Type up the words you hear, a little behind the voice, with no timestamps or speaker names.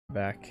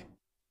back.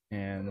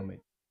 And let me,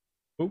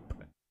 oop,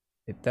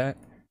 hit that.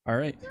 All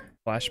right,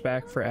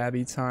 flashback for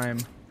Abby time.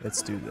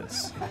 Let's do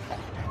this. I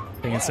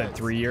think it said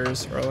 3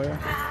 years earlier.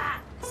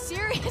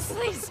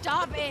 Seriously,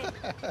 stop it.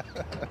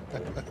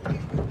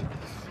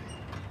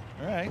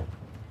 All right.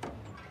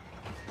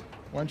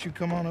 Why don't you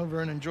come on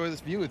over and enjoy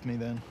this view with me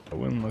then?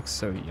 Owen looks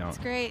so young. It's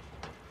great.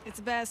 It's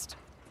the best.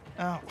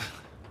 Oh.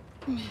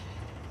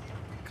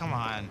 Come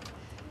on.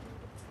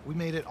 We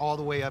made it all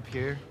the way up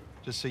here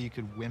just so you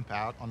could wimp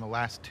out on the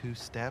last 2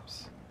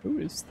 steps. Who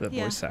is the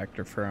voice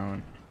actor for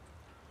Owen?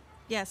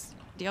 Yes,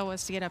 deal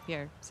was to get up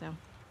here, so.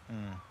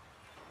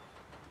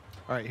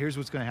 All right, here's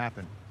what's gonna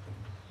happen.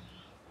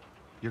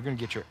 You're gonna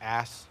get your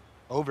ass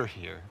over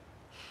here,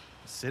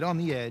 sit on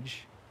the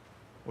edge,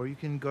 or you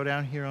can go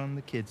down here on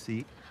the kid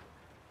seat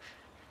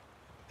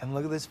and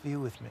look at this view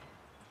with me.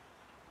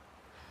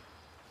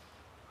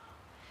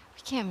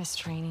 We can't miss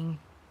training.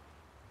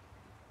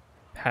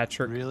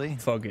 Patrick. Really?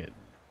 Fugit.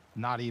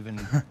 Not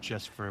even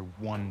just for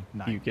one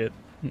night. You get,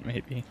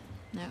 maybe.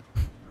 No.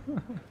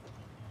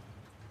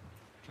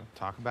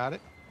 Talk about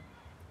it?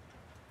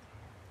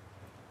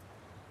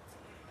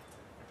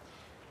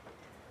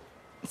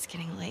 It's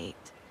getting late.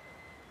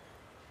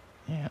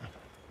 Yeah.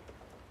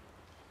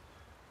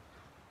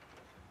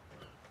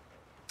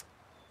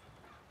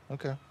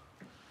 Okay.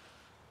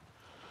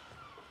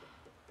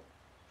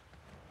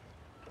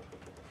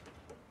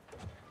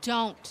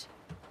 Don't.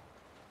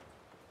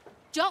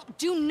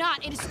 Do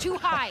not. It is too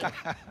high.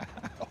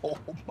 Oh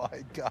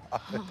my God.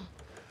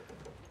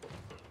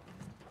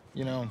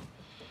 You know,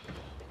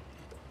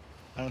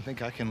 I don't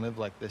think I can live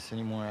like this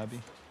anymore,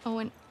 Abby.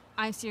 Owen,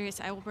 I'm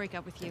serious. I will break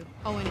up with you.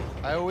 Owen.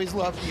 I always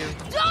loved you.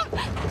 Don't!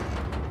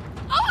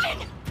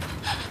 Owen!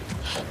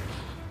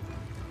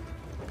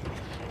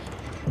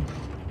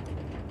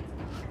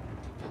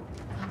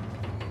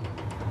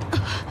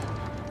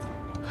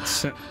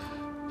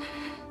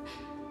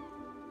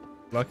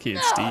 Lucky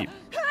it's deep.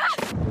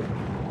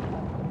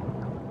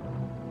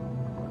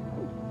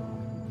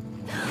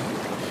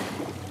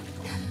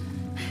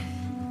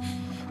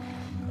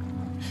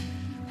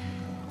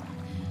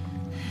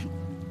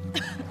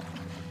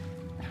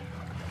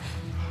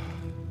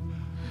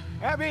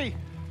 Abby!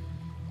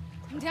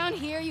 I'm down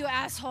here, you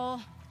asshole.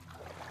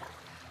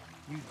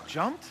 You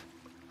jumped?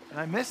 And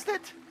I missed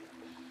it?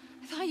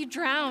 I thought you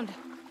drowned.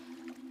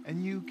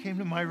 And you came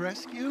to my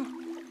rescue?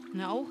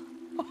 No.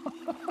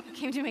 I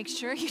came to make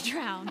sure you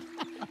drowned.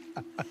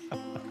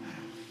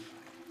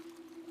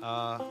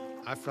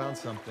 I found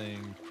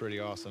something pretty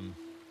awesome.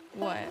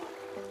 What?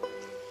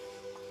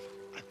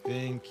 I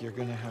think you're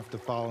gonna have to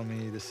follow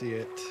me to see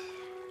it.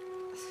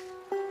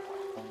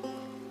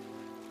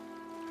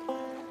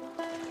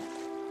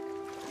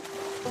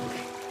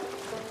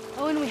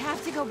 Owen, we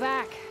have to go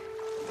back.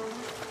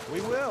 We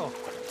will,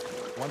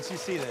 once you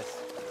see this.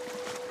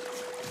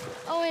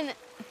 Owen,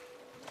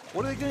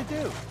 What are they gonna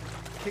do?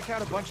 Kick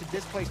out a bunch of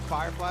displaced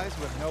fireflies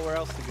who have nowhere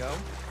else to go?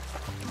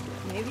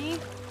 maybe?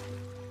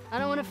 I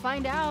don't want to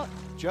find out.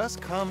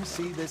 Just come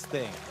see this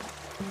thing.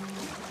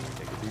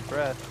 Take a deep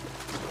breath.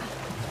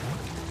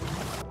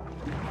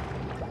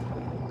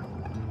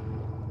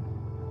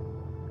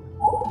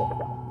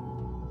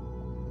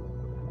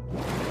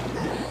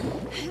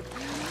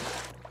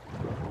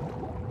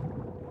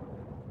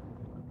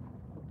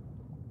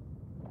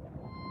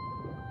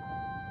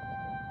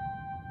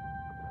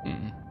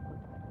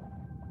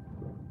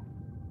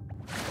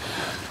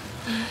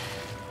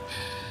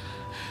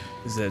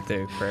 Is that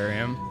the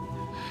aquarium?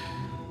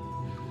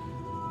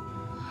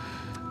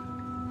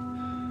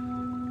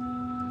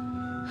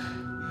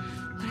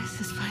 What is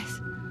this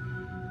place?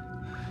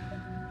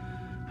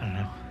 I don't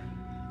know.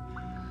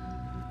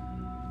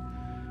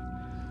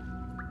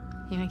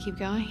 You want to keep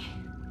going?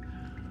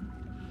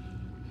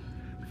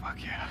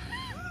 Fuck yeah.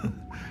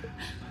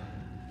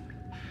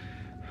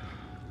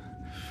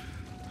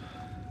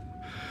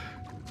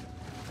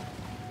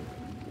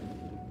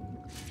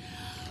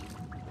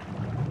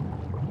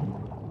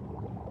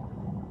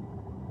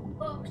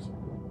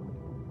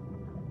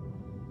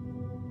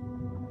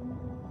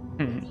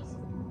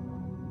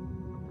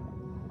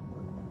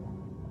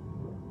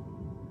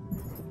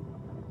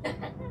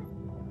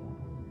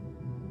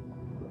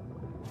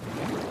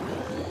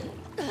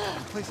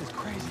 This place is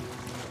crazy.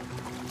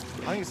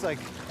 I think it's like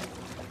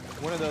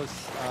one of those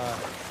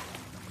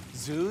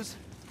zoos,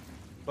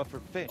 but for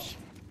fish.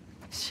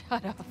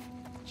 Shut up.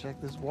 Check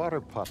this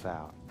water pup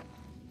out.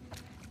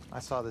 I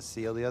saw this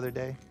seal the other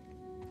day.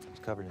 It was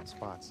covered in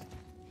spots.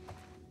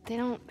 They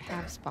don't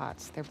have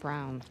spots. They're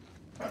brown.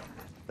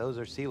 Those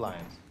are sea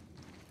lions.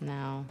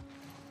 No.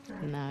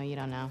 No, you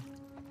don't know.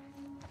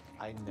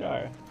 I know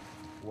Alright.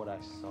 what I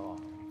saw.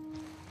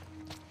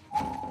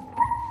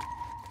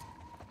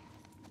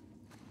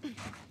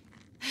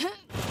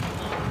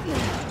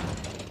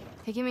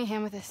 Hey, give me a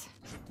hand with this.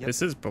 Yep.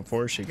 This is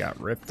before she got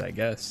ripped, I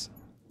guess.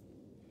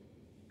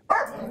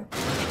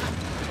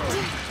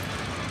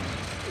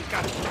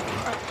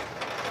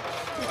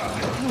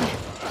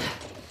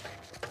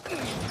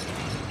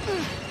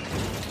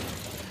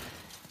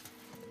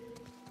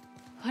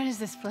 What is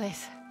this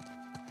place?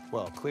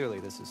 Well, clearly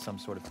this is some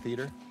sort of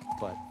theater,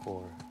 but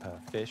for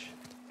fish.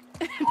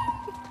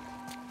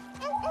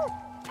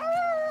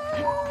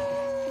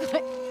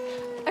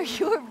 Are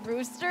you a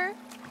rooster?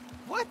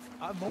 What?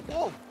 I'm a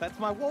wolf. That's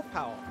my wolf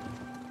howl.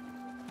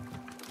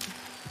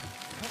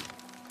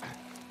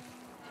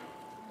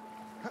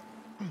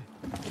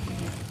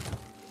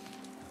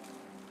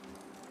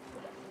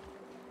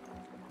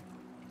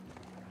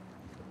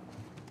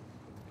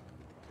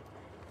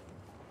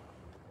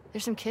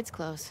 There's some kids'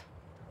 clothes.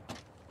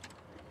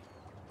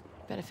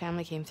 Bet a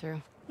family came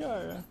through.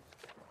 Yeah.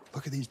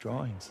 Look at these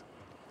drawings.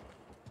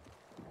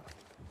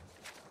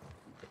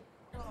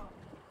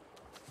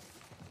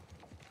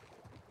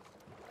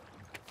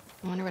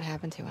 I wonder what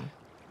happened to him.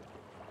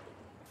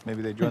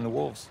 Maybe they joined the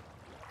wolves.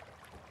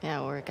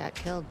 Yeah, or got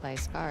killed by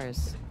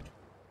scars.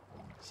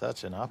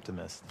 Such an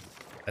optimist.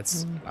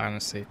 That's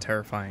honestly a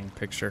terrifying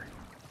picture.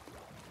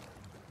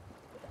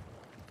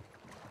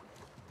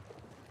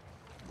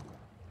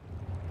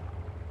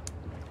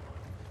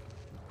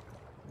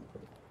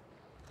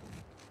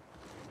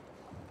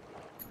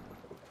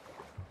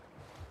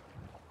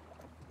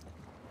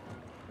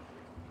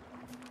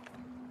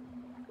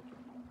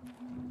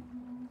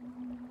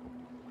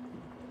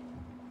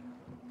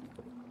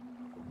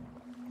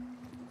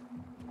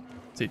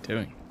 What's he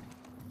doing?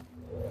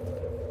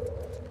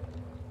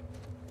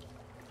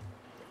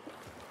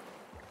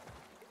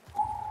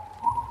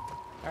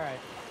 All right,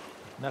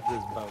 enough of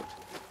this boat.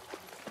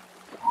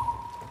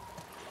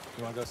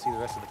 You want to go see the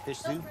rest of the fish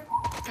zoo?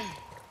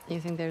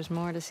 You think there's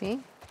more to see?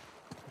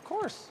 Of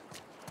course.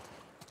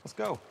 Let's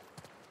go.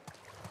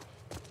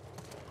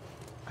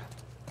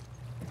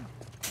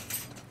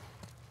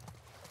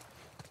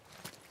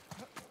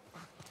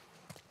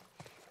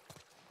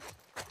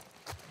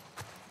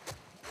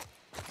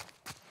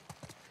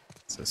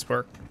 Does this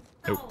work?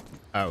 Nope.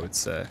 Oh,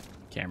 it's a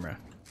camera.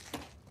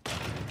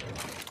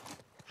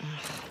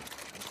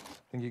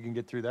 Think you can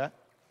get through that?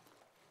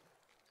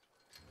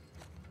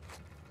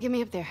 Get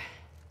me up there.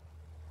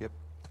 Yep.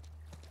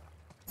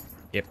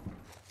 Yep.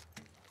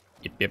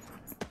 Yep, yep.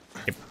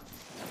 Yep.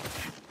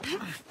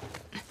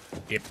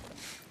 Yep.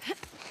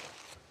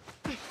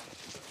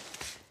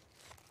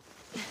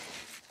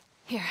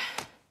 Here.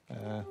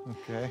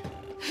 Okay.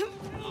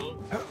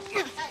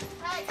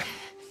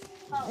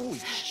 Holy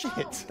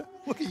shit!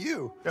 Look at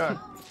you. God.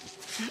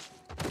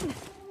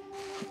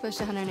 Pushed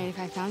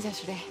 185 pounds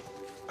yesterday.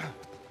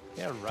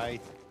 Yeah,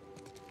 right.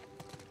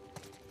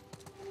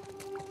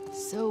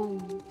 So,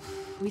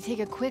 we take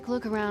a quick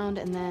look around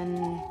and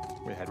then...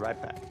 We head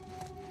right back.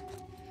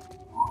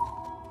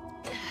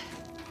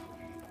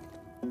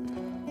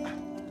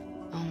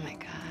 Oh my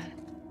god.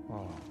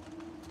 Oh,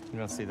 you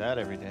don't see that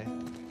every day.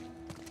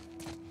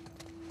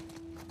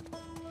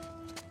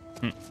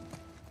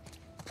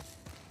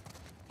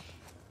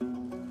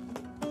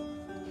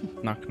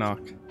 Knock, knock.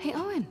 Hey,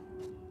 Owen.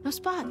 No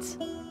spots.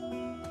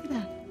 Look at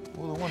that.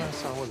 Well, the one I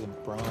saw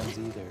wasn't bronze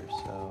either,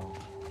 so...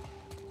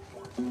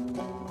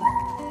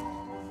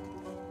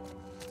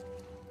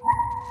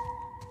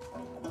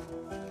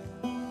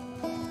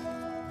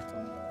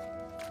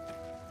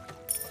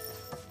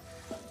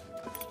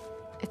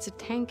 It's a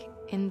tank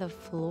in the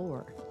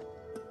floor.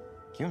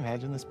 Can you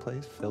imagine this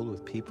place filled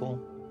with people?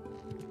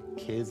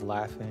 Kids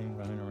laughing,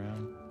 running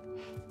around.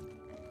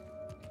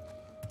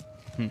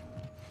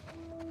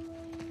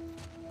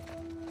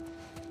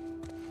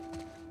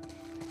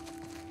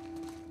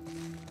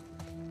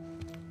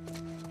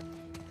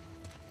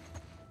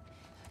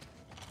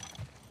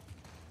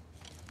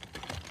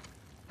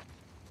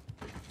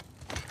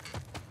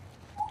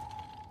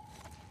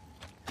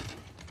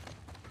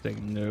 Take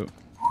a note.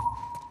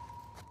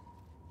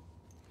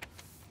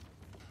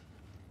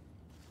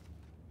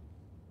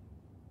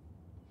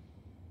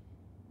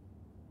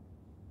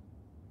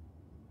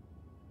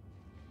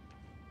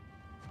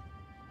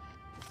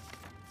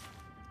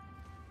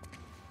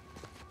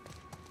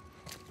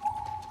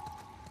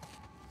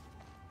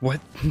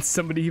 What?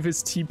 Somebody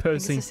was It's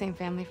T-posing. the same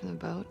family from the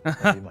boat.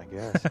 That'd be my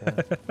guess,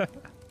 yeah.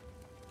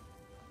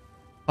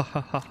 Ha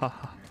ha ha ha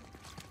ha.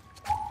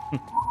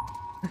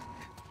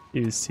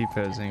 He was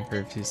T-posing for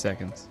a few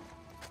seconds.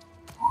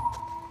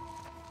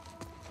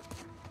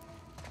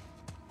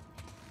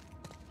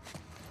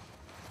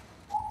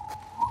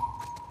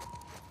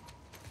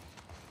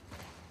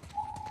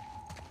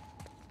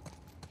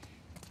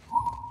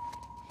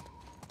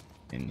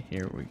 And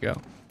here we go.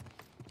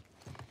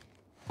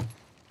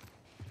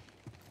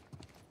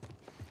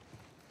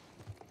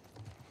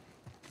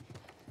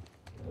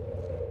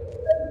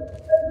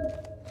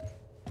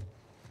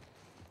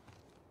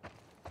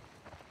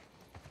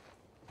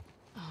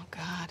 Oh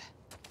god.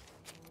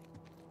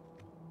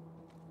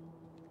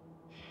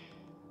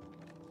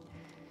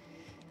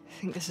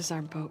 I think this is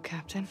our boat,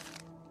 Captain.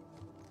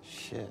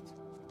 Shit.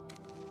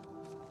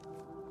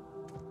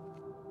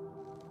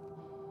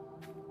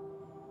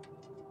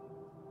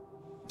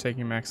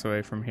 Taking Max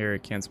away from here, he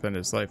can't spend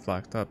his life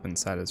locked up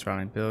inside his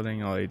rotting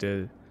building. All he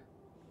did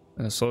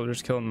When the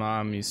soldiers killed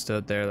Mom, you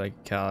stood there like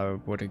a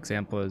coward. What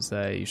example is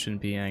that? You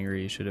shouldn't be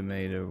angry. You should have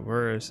made it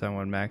worse. I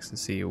want Max to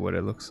see what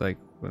it looks like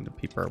when the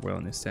people are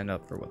willing to stand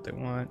up for what they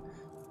want.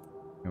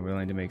 They're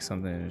willing to make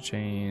something to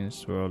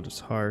change. The world is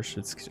harsh.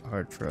 It's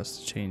hard for us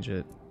to change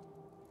it.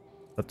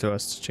 It's up to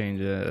us to change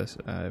it.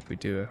 If we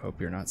do, I hope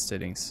you're not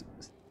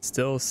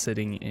still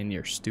sitting in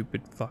your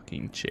stupid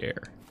fucking chair.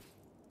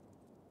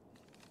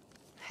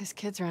 His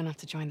kids are enough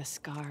to join the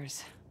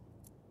Scars.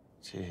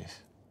 Jeez.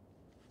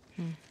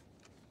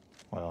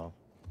 Well,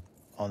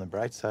 on the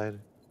bright side,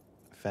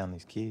 I found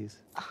these keys.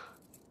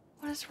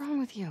 What is wrong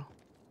with you?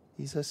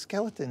 He's a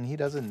skeleton. He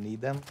doesn't need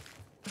them.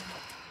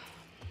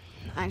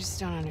 I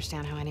just don't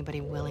understand how anybody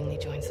willingly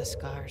joins the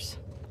Scars.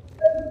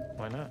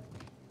 Why not?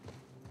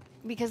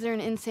 Because they're an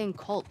insane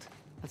cult.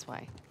 That's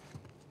why.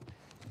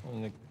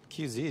 In the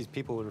QZs,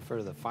 people would refer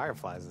to the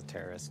Fireflies as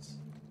terrorists.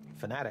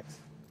 Fanatics.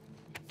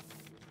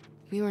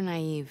 We were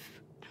naive.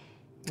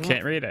 We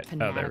Can't weren't read it.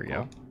 Oh, there we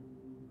go. fanatical.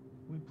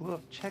 We blew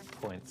up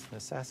checkpoints and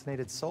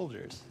assassinated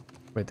soldiers.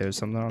 Wait, there's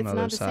something on It's the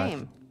other not the side.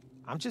 same.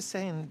 I'm just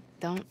saying...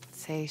 Don't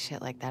say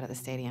shit like that at the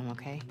stadium,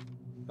 okay?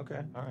 Okay,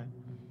 all right.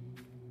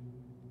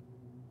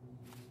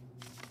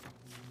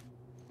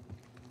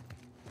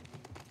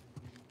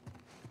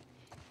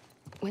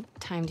 What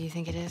time do you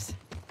think it is?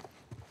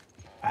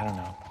 I don't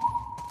know.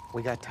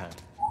 We got time.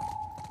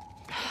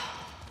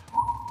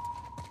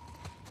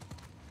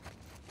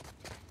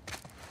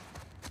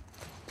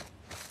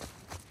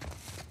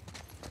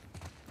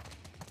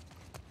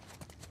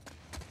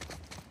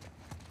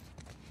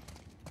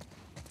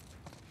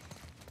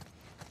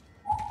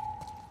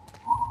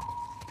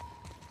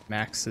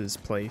 Max's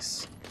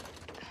place.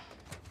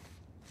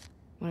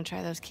 Want to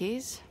try those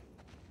keys?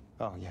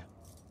 Oh, yeah.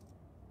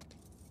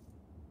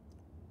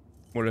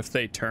 What if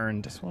they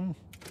turned This one?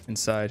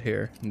 inside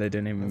here and they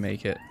didn't even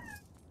make it?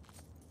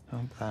 How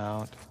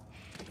about...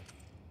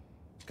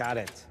 Got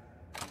it.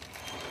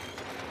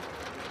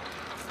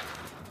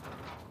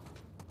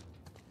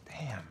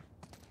 Damn.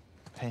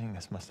 Painting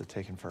this must have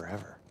taken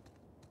forever.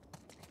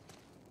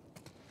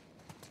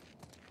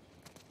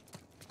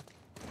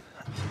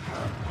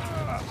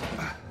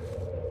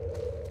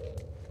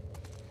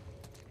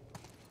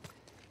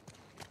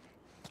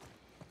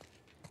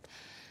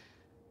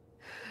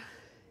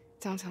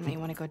 Don't tell me you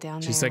want to go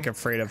down She's there. like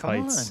afraid of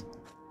Come heights.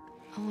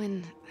 on.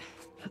 Owen,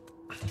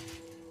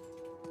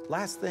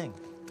 Last thing.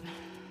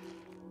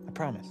 I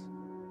promise.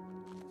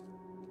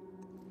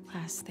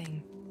 last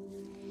thing.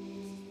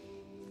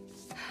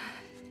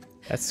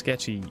 That's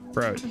sketchy.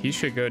 Bro, he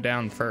should go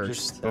down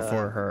first Just,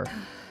 before her.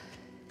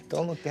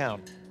 Don't look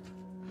down.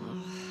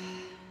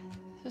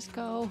 Just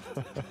go.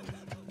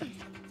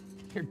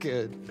 You're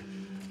good.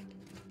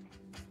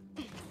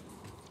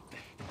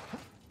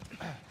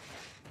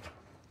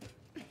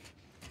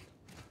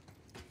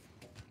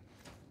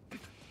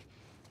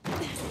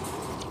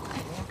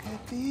 Look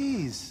at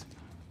these.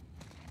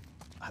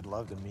 I'd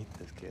love to meet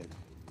this kid.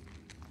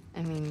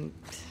 I mean,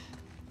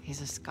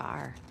 he's a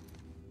Scar.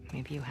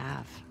 Maybe you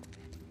have.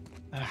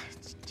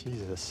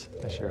 Jesus,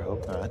 I sure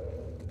hope not.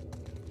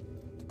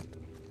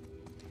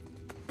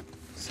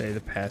 Say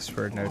the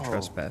password, no Whoa.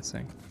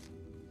 trespassing.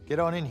 Get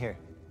on in here.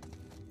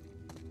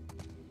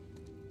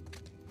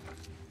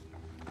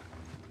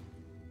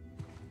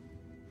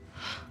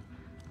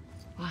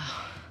 Wow.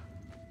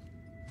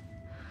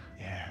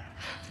 Yeah.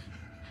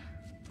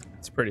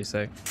 It's pretty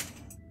sick.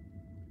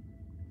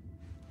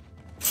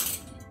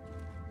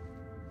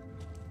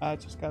 I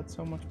just got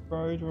so much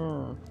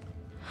brighter.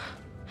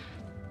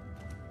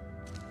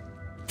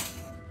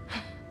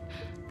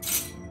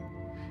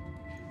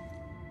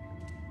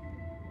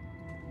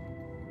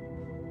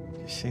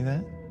 You see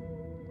that?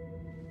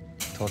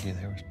 Told you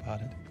they were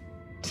spotted.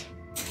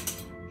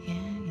 Yeah,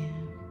 yeah.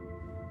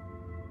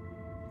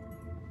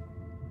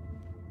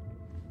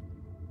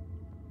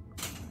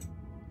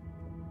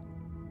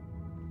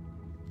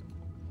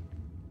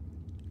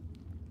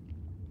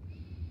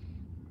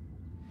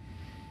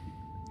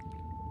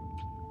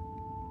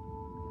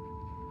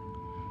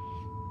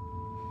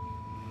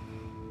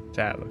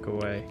 Chat, look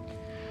away.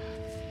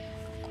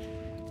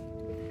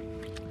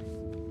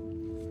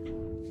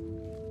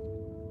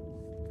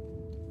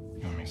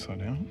 You want me to slow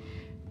down?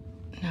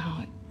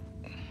 No.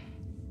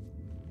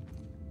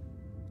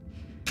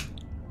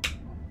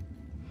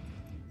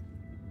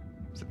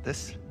 Is it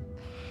this?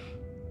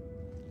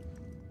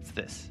 It's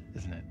this,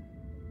 isn't it?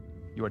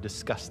 You are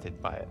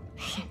disgusted by it.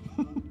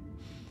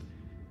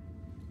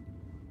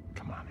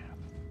 Come on, Ab.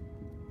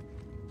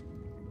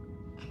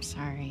 I'm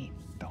sorry.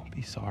 Don't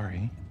be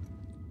sorry.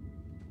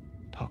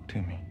 Talk to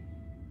me.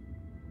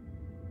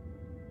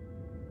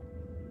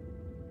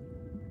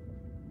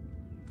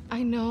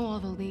 I know all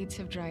the leads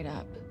have dried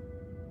up.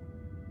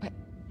 But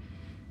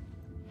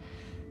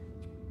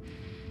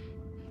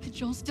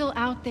Joel's still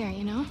out there,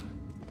 you know?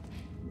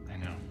 I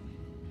know.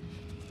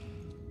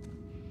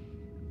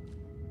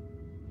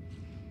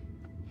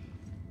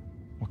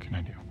 What can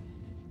I do?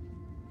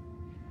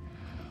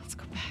 Let's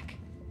go back.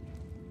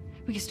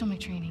 We can still make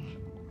training.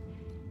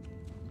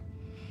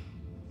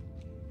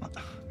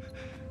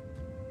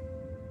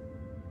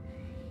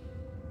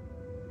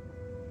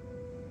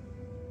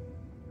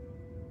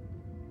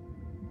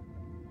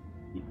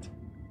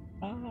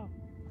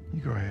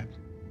 You go ahead.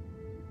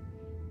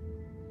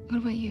 What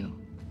about you?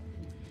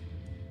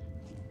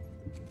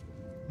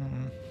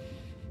 I'm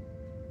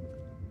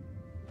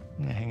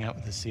gonna hang out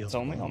with the seals. It's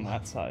only on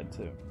that side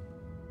too.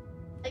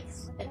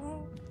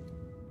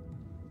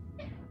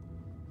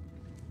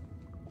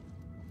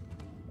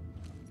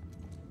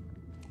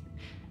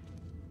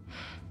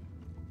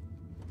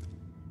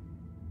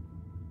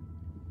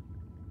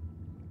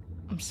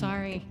 I'm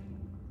sorry.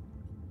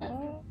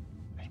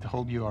 I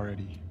told you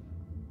already.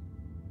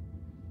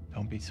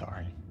 Don't be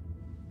sorry.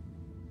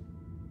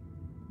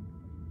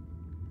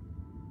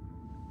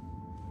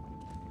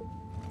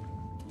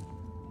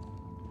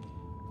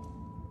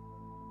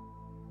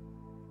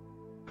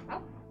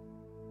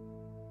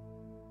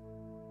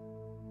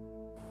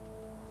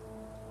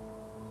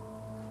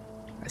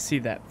 I see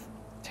that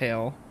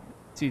tail.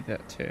 See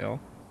that tail.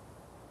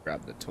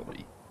 Grab the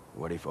toy.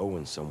 What if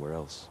Owen's somewhere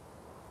else?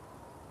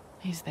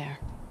 He's there.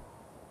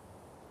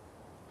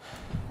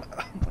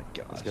 Oh my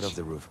gosh. Let's get off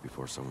the roof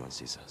before someone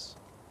sees us.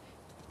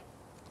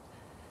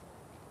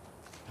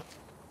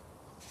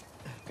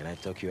 Can I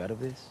talk you out of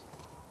this?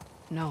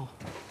 No.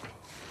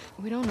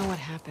 We don't know what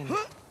happened.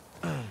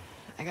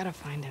 I gotta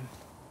find him.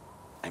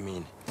 I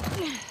mean,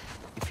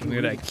 if Look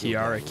at that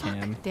Kiara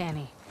cam.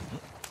 Danny.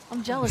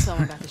 I'm jealous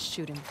Owen got the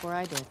shooting before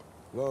I did.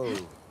 Whoa,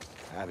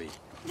 Abby.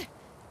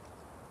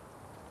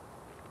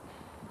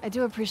 I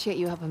do appreciate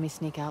you helping me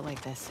sneak out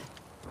like this.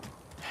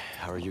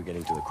 How are you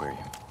getting to the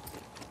aquarium?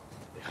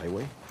 The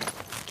highway?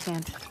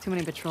 Can't. Too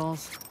many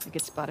patrols. I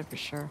get spotted for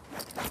sure.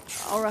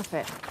 I'll rough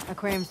it.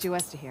 Aquarium's due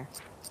west of here.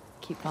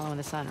 Keep following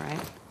the sun, right?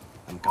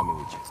 I'm coming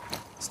with you.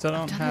 Still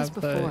don't done have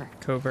this the before.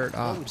 covert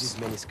Oh, ops these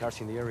many scars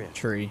in the area.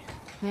 tree.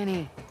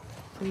 Manny,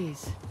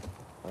 please.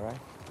 All right.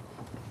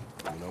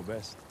 You know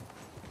best.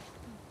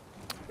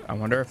 I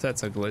wonder if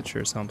that's a glitch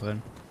or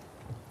something.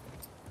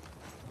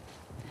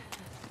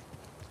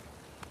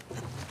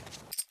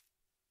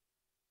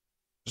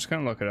 Just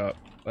gonna look it up.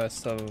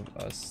 Last of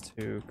Us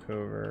 2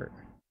 covert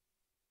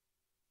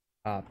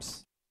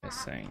ops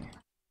missing.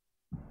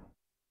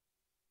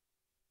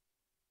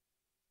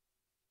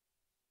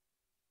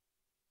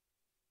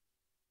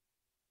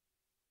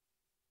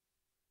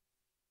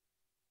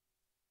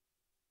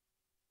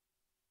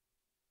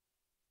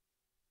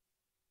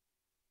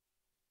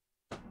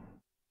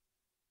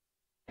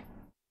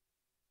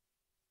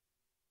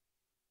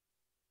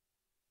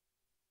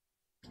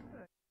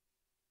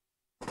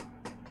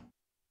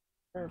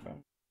 Perfect.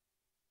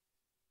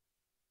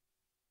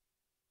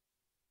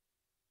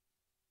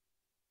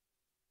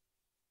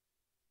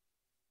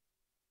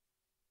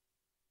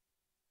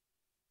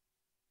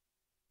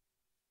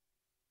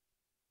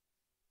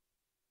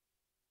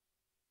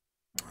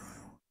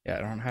 Yeah,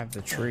 I don't have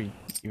the tree,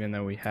 even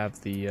though we have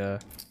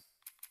the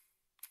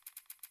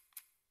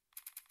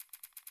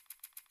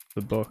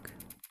book.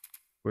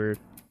 Weird.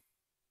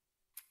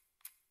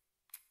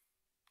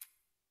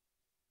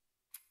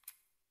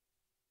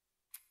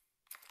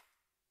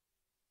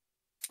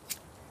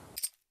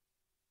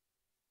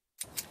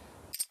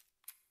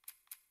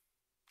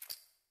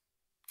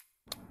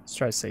 Let's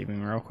try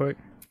saving real quick.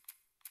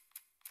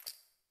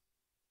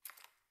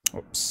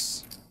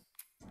 Oops.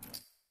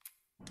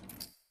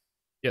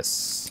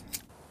 Yes.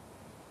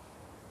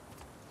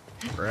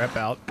 We're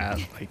about at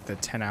like the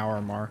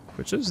 10-hour mark,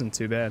 which isn't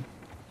too bad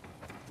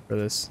for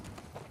this.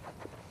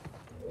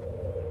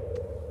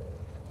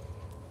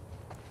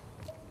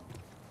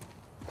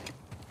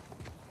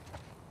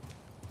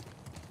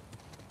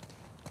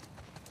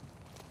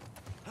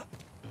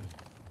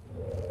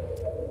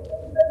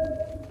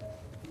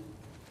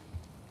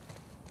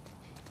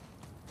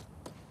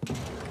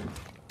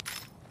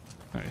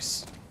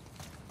 Nice.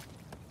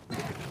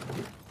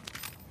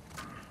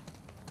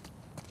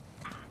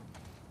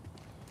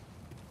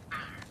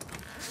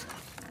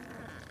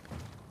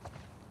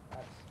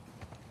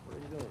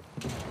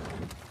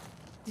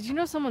 Did you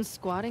know someone's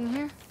squatting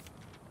here?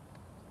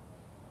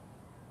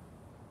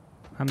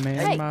 I made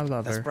Hey! my That's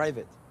lover.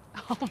 private.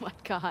 Oh my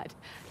god.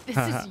 This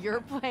is your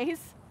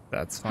place?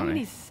 That's How many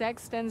funny.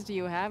 sex dens do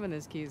you have in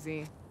this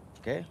QZ?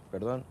 ¿Qué?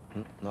 Perdón,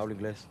 no hablo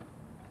inglés.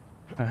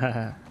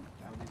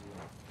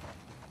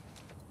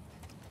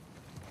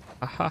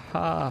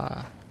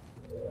 Ahaha.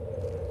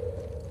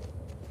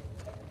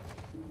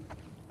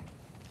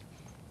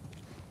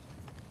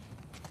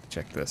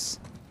 Check this.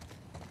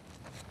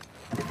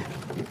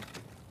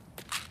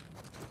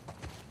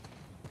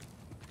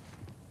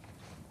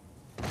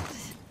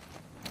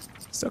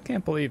 Still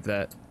can't believe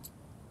that.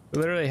 We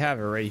literally have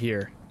it right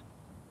here.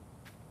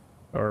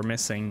 But we're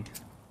missing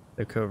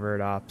the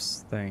covert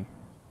ops thing.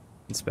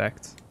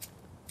 Inspect.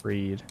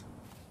 Read.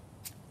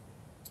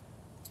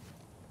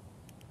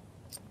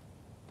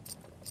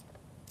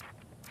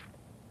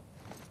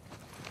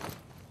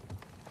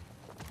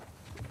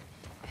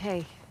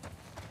 Hey.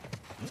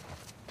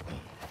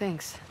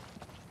 Thanks.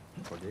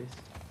 For this?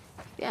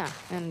 Yeah,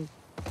 and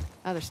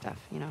other stuff,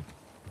 you know.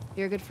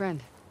 You're a good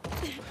friend.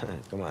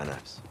 Come on,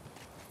 Abs.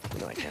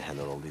 You know I can't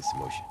handle all this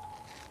emotion.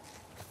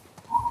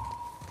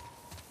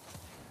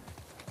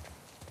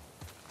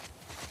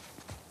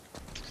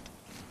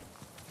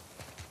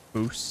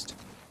 boost?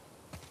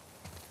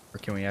 Or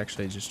can we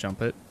actually just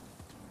jump it?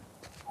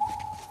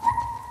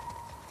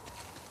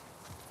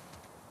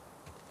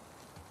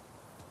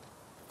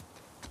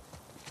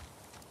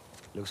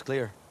 Looks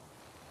clear.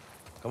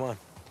 Come on.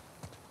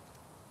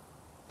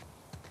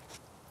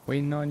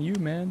 Waiting on you,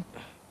 man.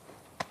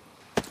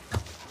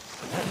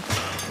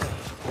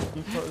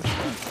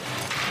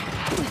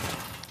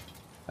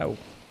 Oh. All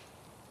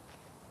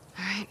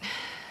right.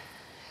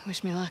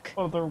 Wish me luck.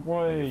 Other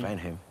way. Find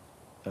him.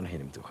 Don't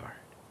hit him too hard.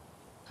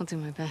 I'll do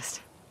my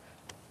best.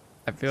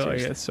 I feel like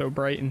it's so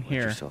bright in Put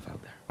here. yourself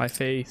out there. My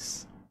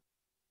face.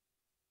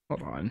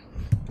 Hold on.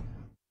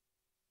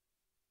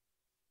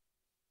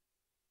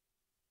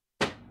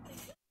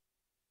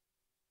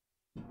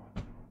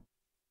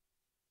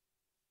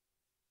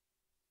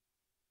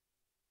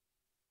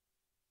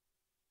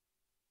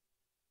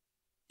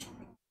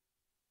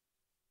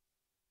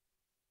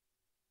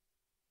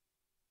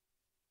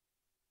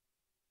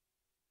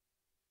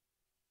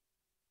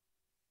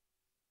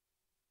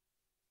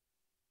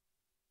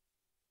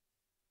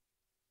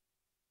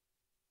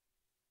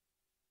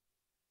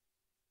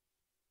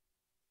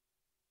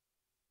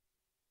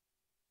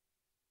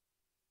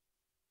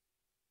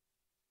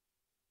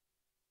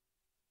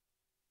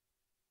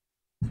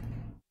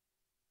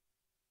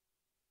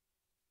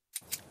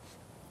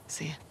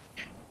 See ya.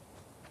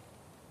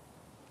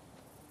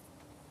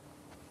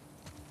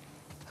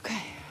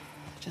 Okay,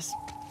 just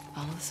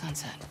follow the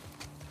sunset.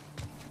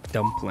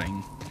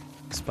 Dumpling.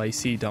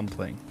 Spicy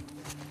dumpling.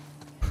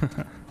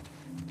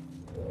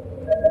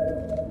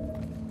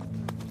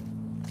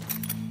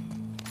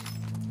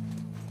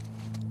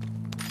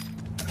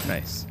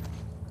 Nice.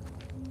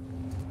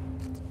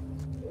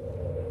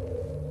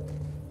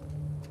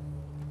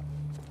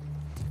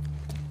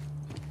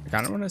 I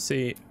kind of want to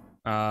see.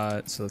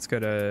 So let's go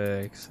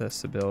to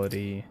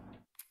accessibility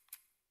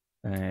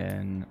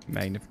and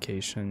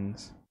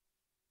magnifications.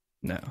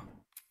 No.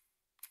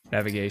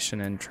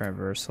 Navigation and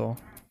traversal.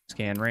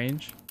 Scan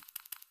range.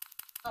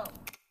 Oh.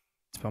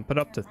 Let's bump it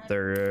up to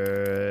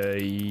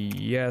 30.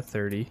 Yeah,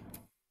 30.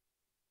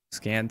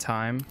 Scan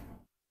time.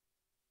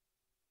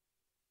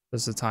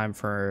 This is the time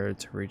for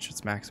to reach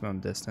its maximum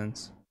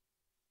distance.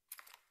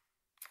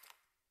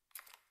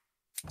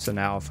 So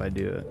now if I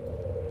do it.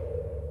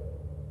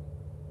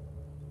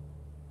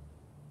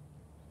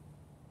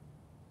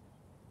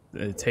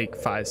 It'd take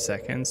 5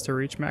 seconds to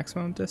reach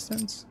maximum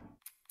distance?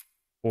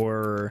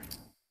 Or...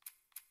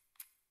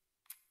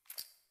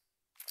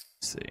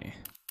 let's see.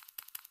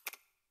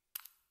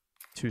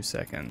 2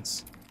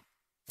 seconds.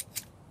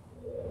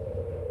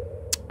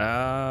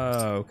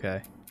 Oh,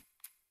 okay.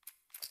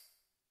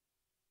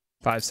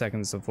 5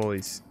 seconds to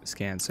fully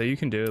scan. So you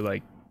can do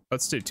like,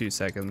 let's do 2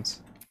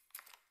 seconds.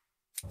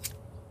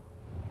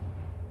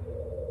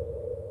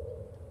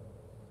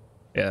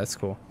 Yeah, that's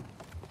cool.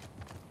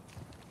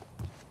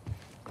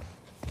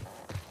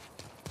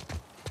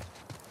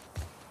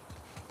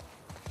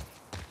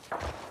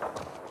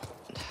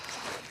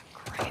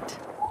 Great.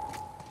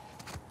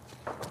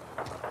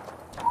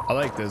 I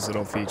like those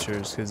little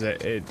features because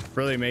it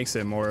really makes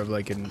it more of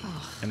like an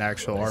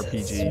actual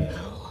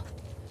RPG.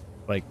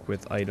 Like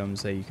with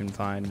items that you can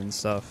find and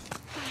stuff.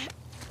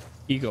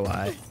 Eagle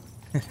eye.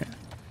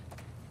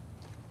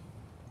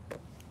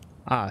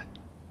 Ah.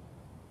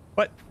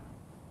 What?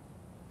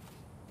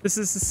 This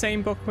is the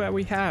same book that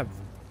we have.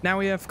 Now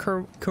we have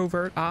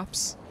covert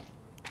ops.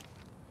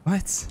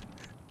 What?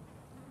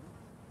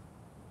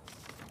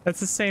 That's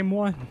the same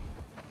one.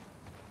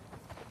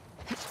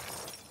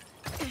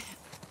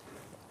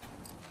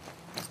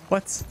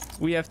 What?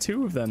 We have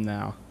 2 of them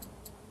now.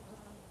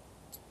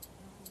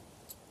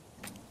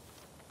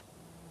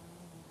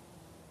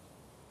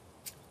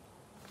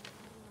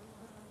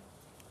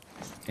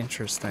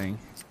 Interesting.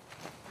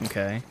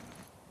 Okay.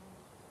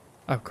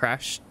 I've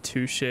crashed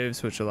 2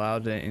 shivs which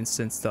allowed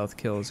instant stealth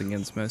kills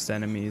against most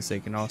enemies. They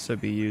can also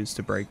be used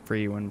to break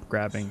free when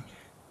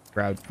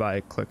grabbed by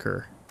a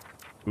clicker.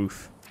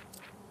 Oof.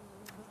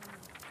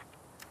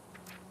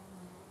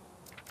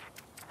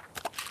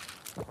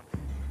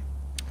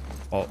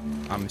 Well,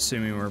 I'm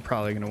assuming we're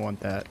probably gonna want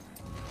that.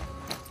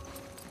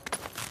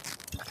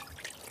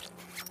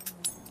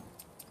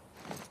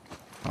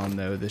 Oh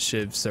no, the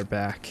shivs are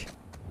back.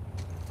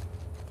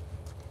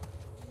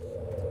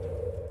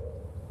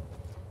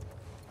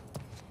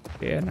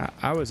 Yeah, and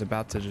I was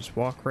about to just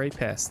walk right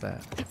past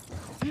that.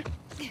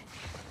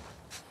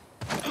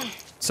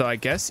 So I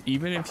guess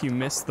even if you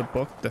miss the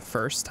book the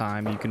first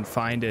time, you can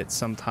find it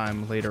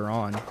sometime later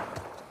on,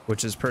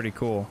 which is pretty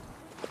cool.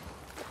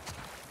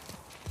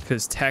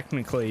 Because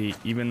technically,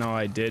 even though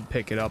I did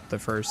pick it up the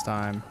first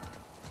time,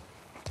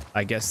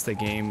 I guess the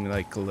game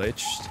like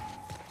glitched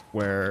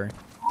where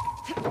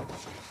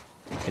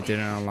it didn't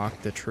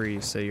unlock the tree,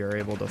 so you're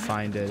able to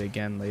find it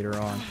again later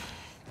on.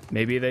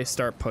 Maybe they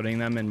start putting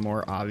them in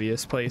more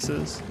obvious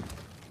places,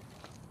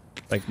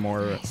 like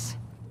more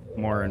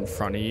in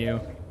front of you.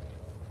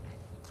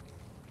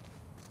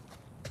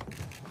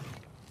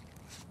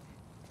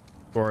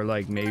 Or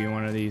like maybe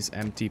one of these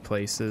empty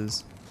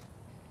places.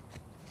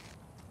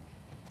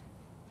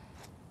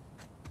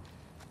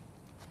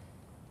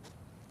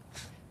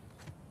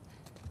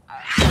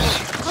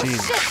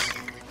 Jesus.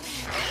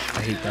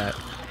 I hate that.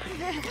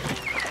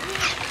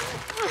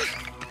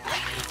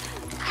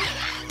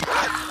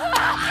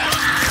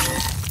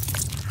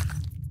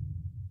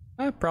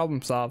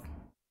 Problem solved.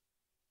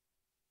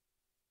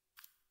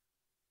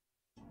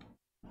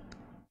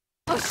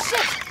 Oh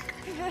shit!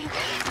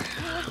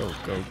 Go,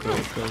 go, go,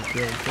 go,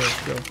 go, go,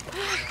 go.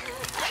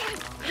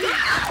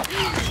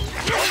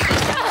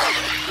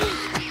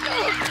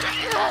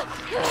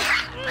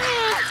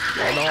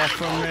 Get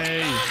off of me!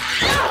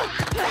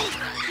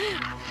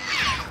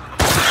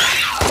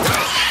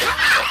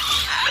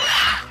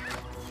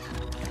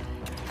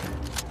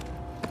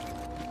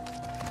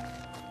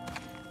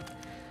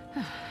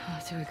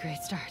 Off to a great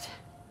start.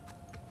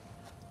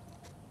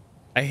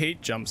 I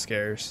hate jump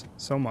scares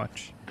so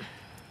much.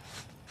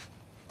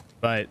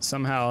 But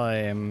somehow I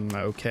am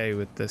okay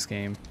with this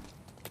game.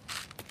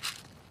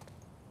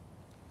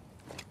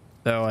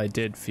 Though I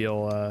did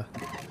feel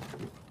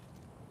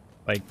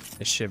like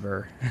a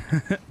shiver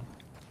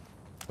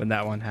when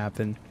that one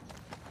happened.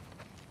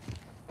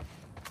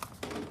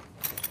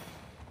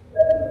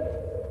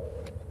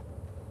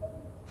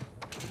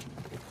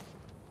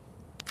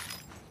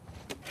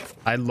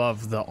 I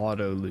love the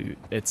auto loot.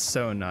 It's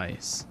so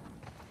nice.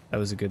 That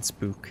was a good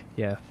spook.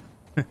 Yeah,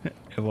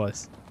 it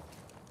was.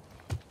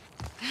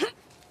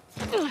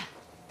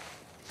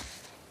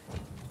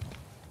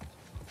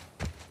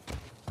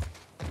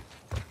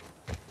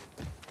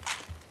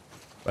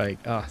 Like,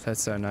 oh,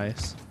 that's so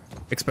nice.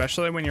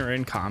 Especially when you're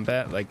in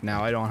combat. Like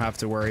now I don't have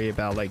to worry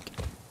about like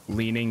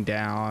leaning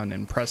down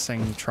and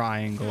pressing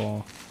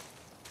triangle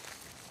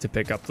to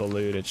pick up the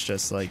loot. It's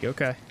just like,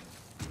 okay.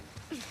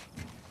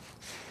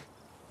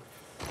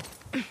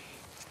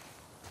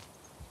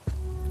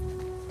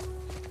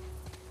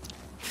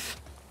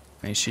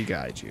 May she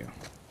guide you.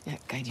 Yeah,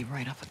 guide you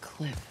right off a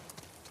cliff.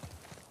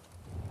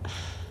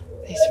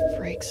 These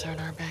freaks are in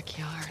our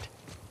backyard.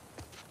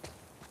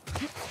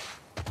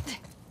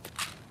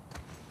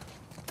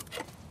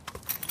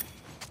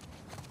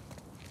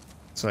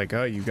 It's like,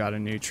 oh, you got a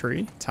new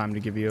tree? Time to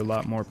give you a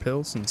lot more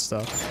pills and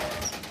stuff.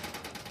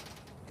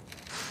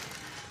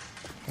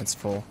 That's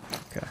full.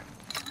 Okay.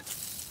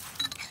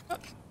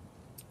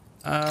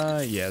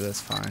 Yeah, that's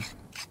fine.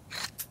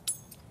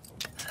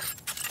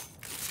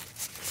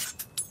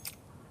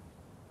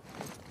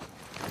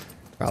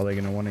 Probably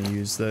gonna want to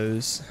use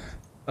those.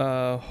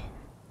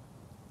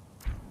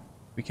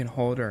 We can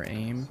hold our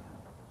aim.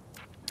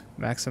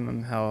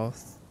 Maximum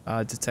health.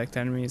 Detect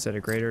enemies at a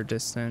greater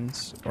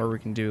distance, or we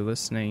can do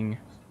listening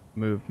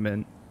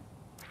movement.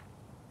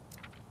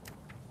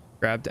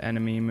 Grab the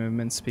enemy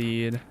movement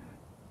speed.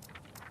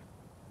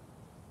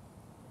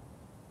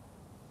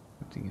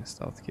 Attempting a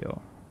stealth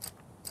kill.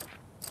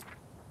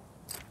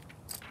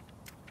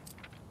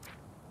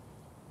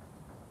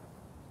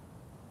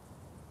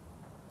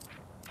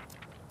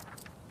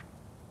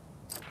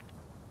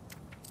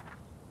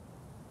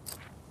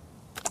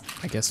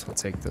 I guess we'll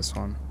take this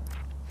one.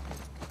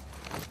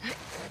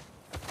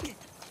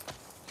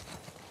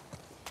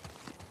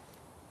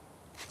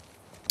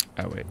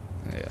 Oh wait,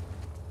 yeah.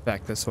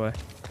 Back this way.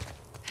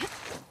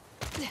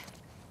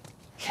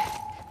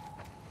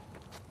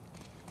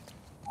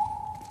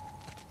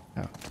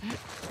 Oh.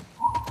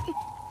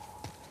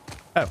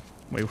 Oh,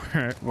 we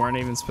weren't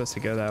even supposed to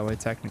go that way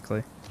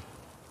technically.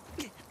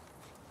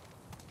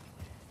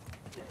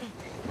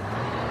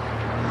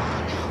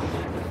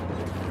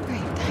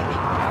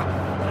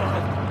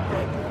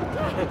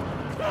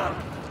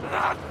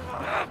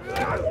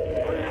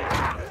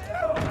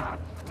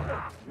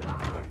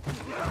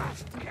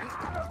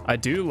 I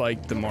do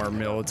like the more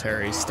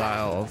military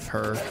style of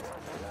her.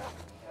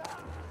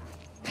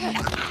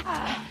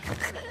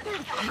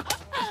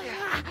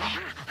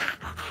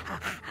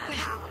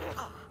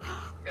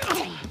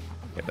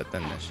 Yeah, but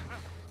then this.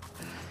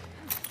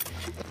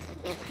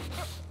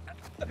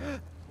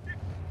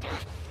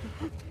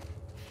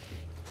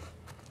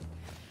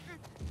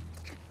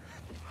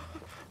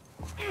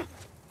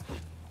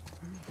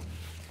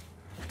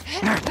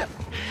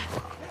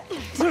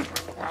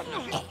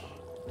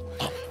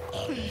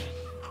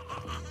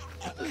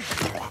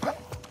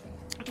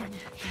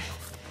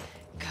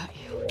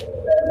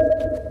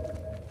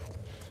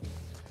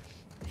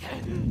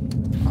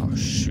 Oh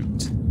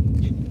shoot.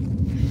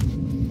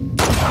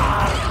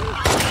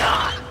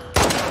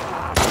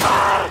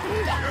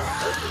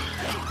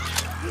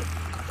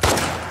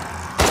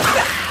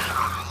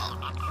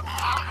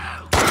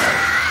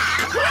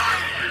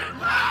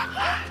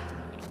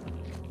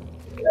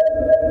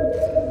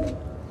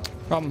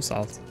 Problem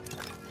solved.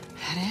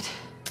 That it?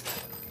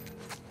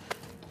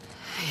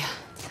 Yeah,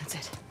 that's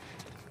it.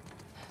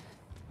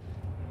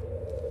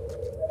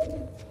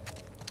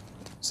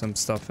 Some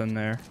stuff in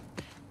there.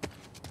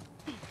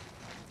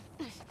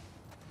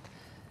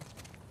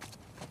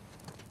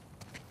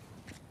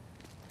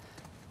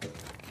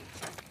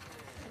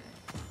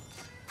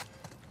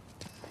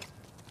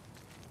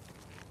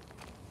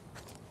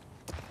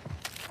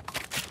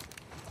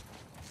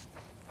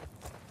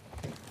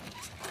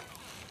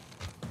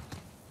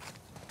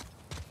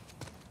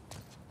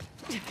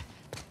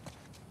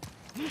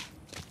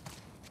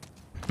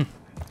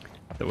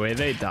 The way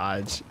they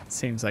dodge, it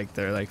seems like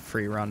they're like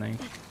free running.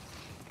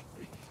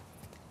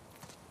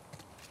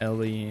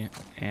 Ellie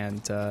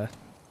and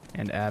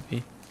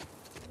Abby.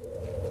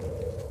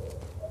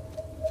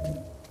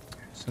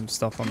 Some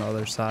stuff on the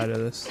other side of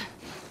this.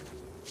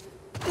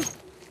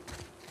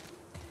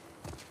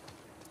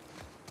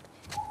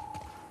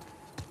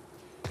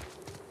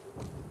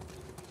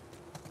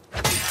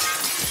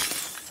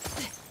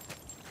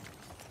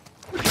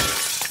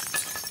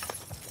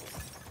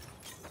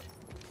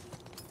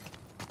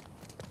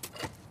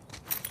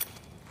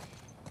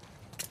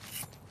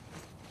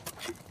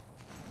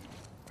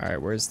 All right,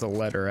 where's the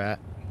letter at?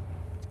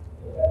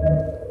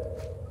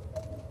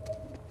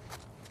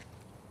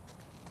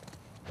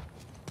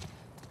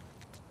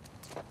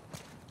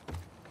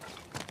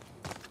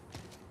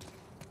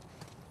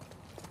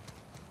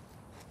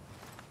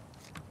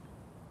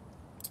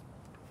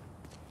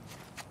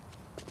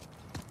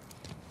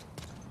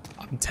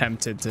 I'm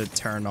tempted to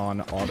turn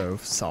on auto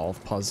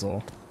solve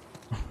puzzle.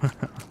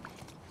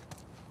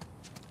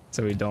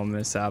 So we don't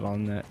miss out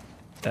on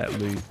that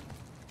loot.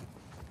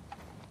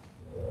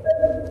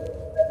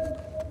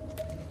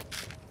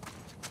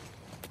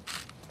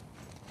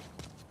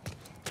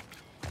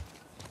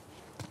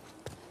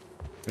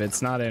 If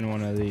it's not in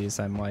one of these,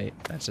 I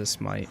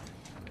just might.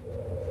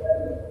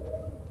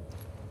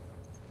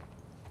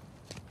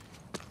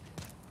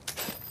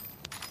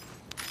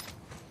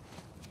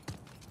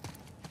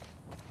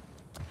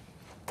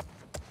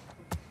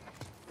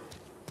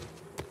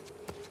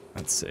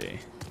 Let's see.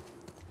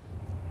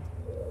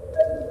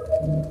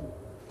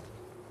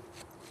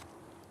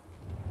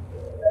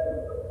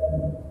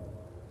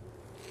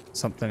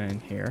 Something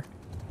in here.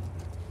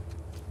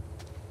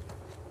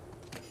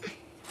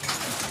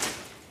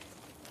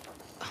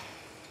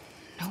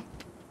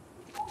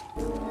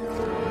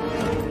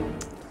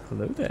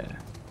 Hello there.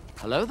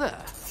 Hello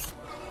there.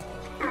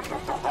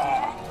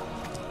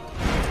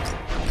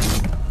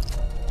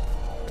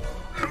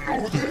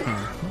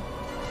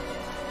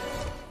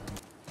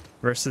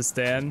 Versus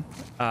Dan.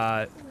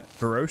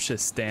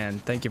 Ferocious Dan.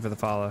 Thank you for the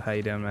follow. How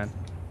you doing, man?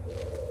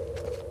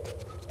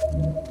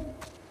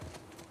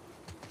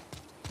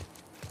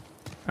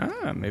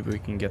 Ah, maybe we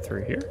can get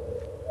through here.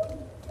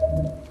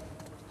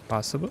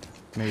 Possibly.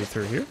 Maybe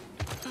through here.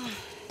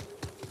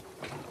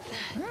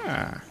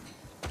 Ah.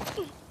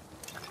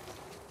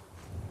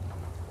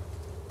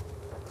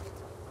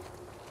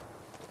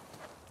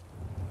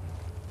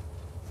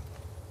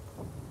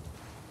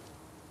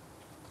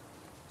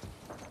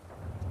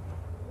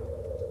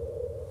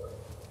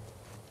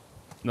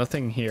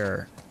 Nothing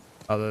here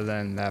other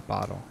than that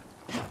bottle.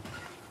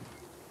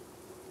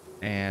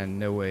 And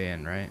no way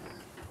in, right?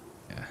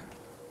 Yeah.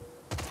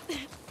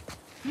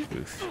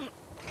 Oof.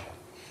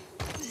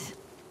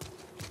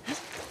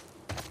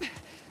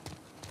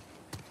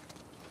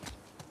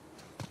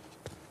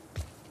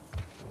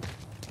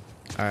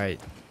 All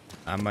right.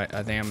 I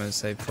think I'm gonna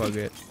say plug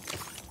it.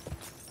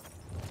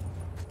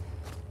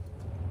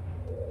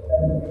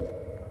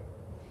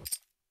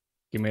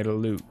 Give me the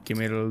loot. Give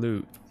me the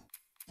loot.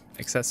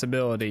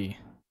 Accessibility.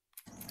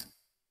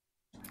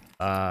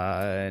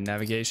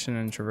 Navigation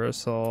and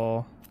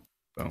traversal.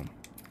 Boom.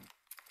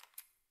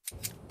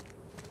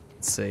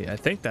 Let's see. I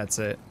think that's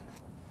it.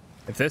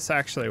 If this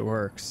actually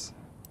works,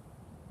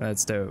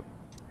 that's dope.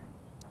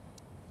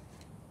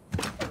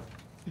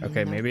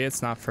 Okay, maybe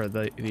it's not for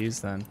these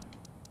then.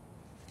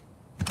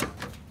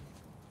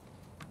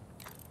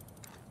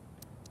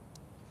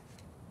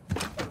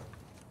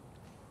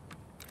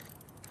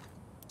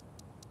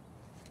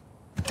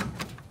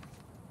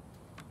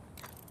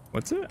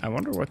 What's it? I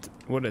wonder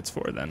what it's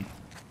for then.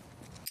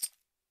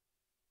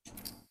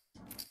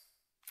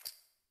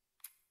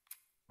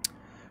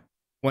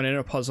 When in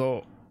a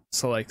puzzle,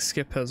 select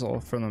skip puzzle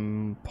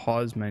from the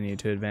pause menu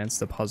to advance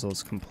the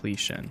puzzle's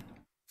completion.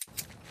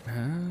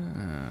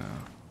 Oh.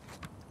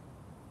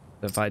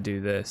 If I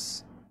do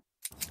this,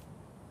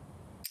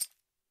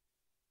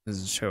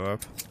 does it show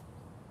up?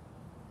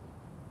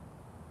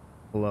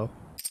 Hello?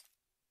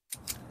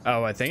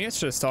 Oh, I think it's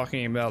just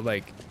talking about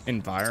like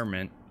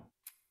environment.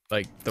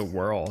 Like the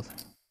world.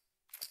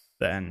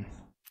 Then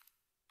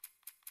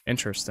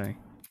interesting.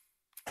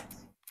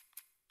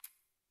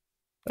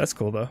 That's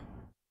cool though.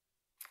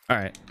 All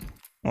right,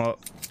 well,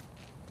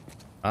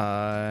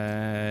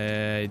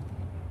 I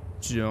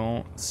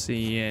don't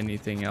see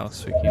anything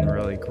else we can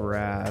really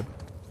grab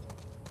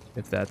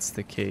if that's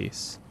the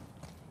case.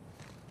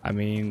 I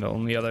mean, the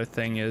only other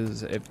thing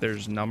is if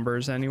there's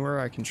numbers anywhere,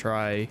 I can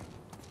try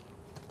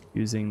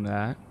using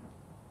that.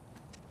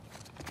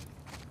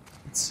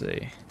 Let's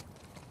see.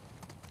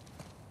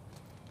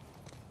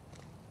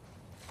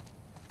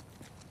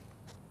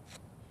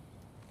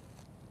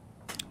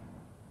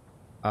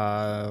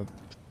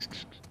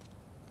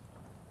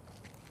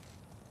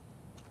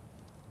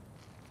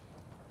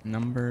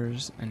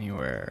 Numbers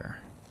anywhere.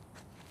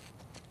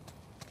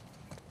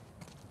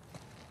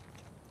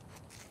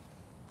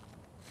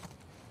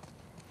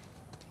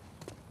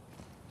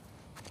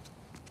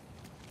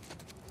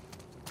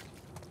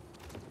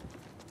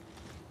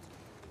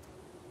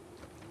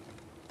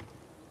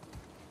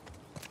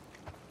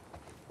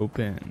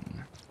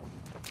 Open.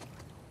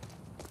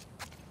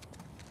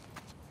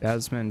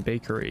 Jasmine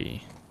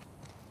Bakery.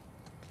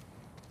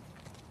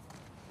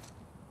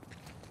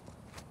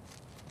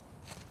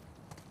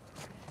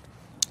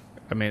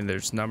 I mean,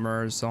 there's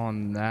numbers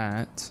on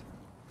that.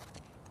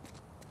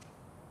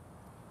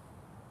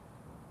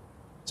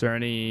 Is there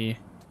any...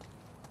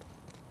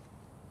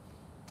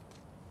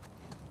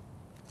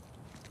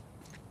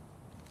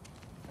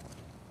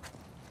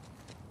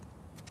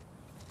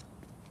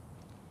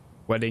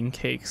 Wedding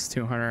cakes,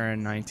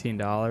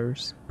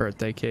 $219.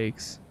 Birthday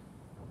cakes.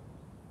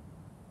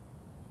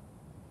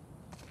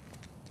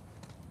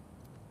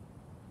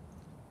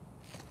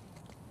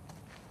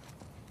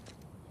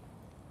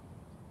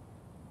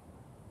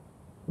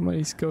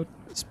 Somebody's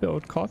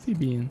spilled coffee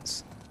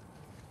beans.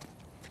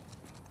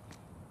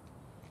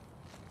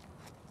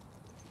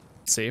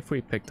 See if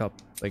we picked up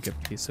like a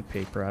piece of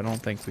paper. I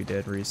don't think we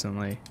did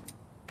recently.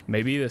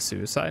 Maybe the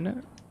suicide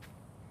note?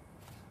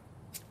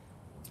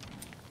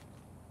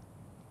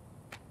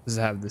 Does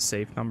it have the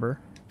safe number?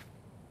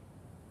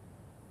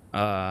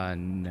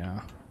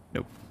 No.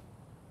 Nope.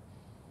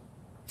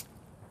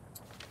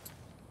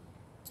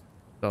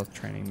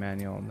 Self-training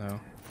manual, no.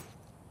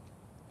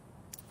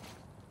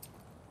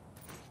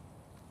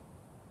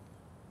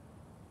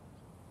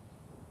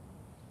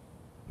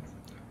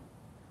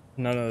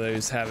 None of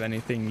those have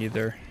anything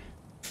either.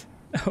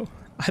 Oh,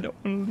 I don't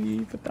want to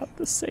leave without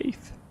the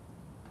safe.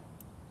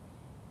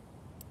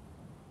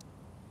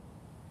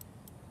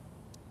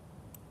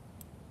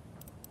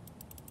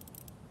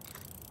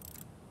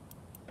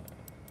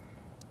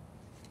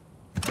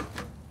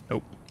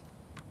 Nope.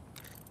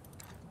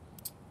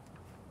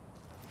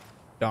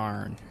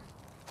 Darn.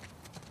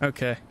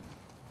 Okay.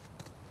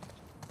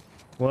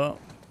 Well,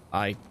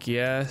 I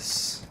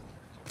guess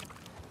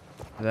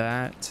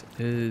that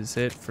is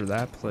it for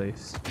that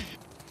place.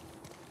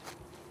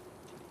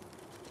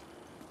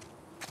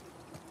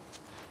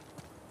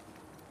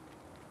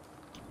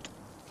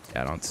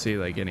 Yeah, I don't see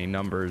like any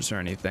numbers or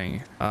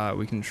anything.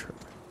 We can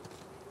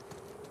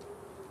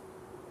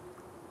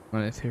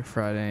Monday through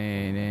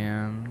Friday, 8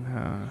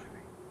 a.m.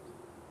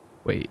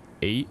 Wait,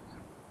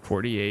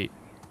 8:48.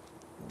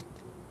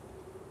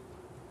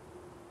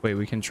 Wait,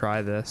 we can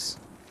try this.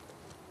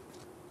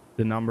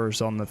 The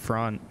numbers on the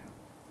front.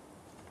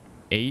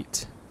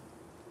 8,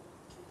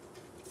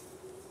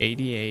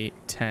 88,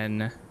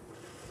 10,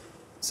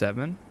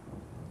 7.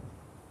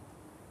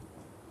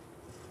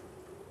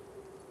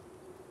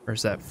 Or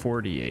is that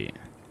 48?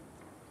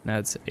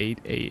 That's 8,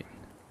 8,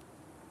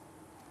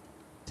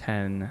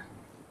 10,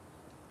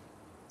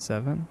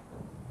 7.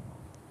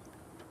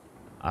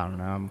 I don't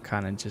know. I'm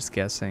kind of just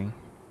guessing.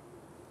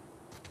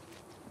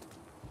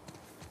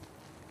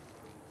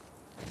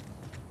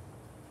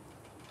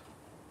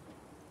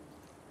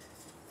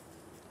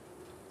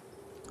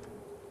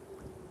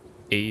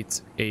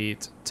 Eight,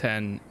 8,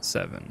 10,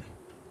 7.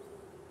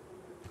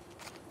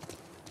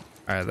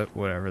 All right,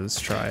 whatever.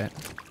 Let's try it.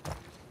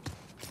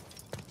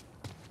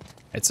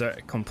 It's a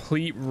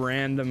complete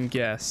random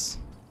guess.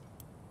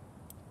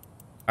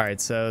 All right,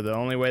 so the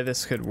only way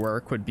this could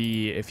work would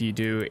be if you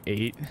do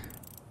 8,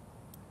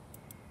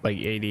 like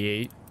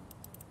 88.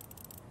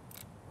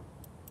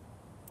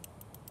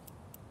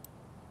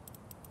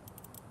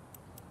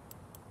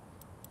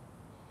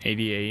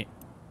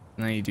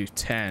 And then you do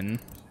 10.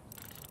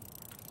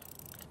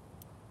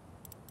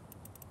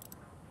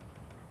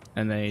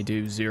 And then you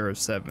do 0,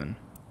 7.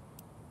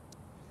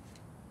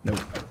 Nope.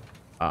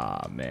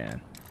 Ah,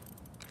 man.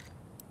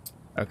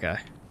 Okay.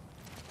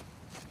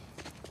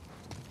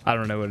 I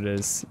don't know what it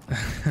is.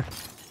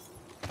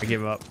 I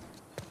give up.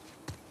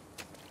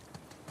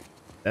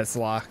 That's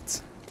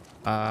locked.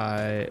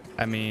 I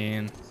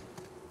mean,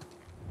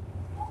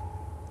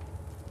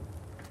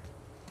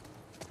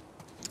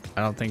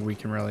 I don't think we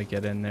can really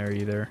get in there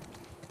either.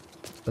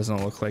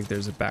 Doesn't look like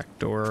there's a back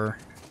door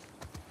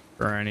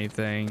or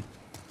anything.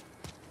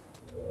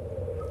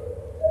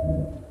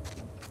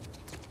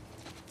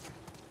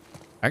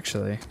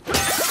 Actually.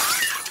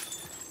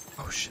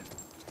 Oh shit.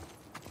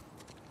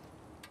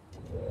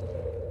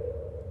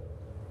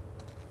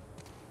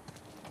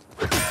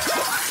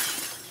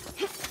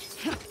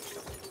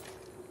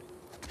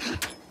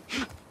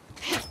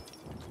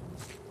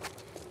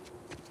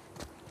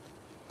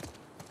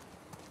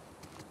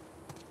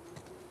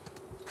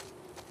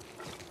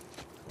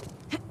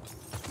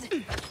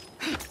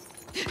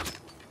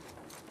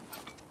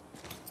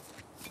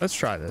 Let's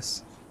try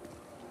this.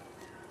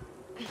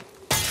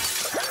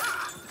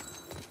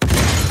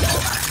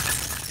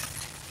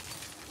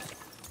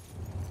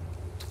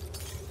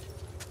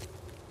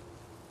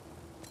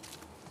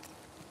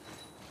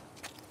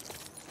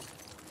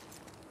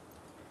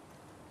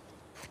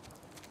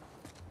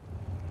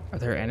 Are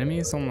there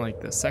enemies on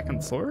like the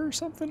second floor or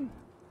something?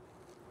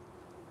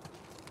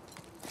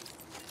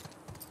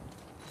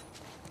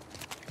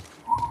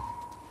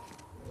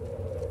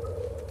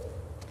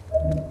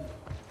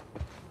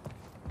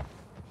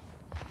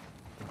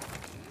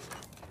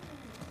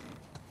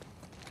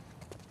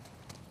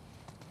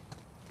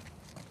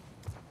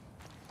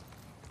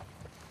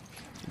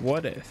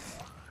 What if?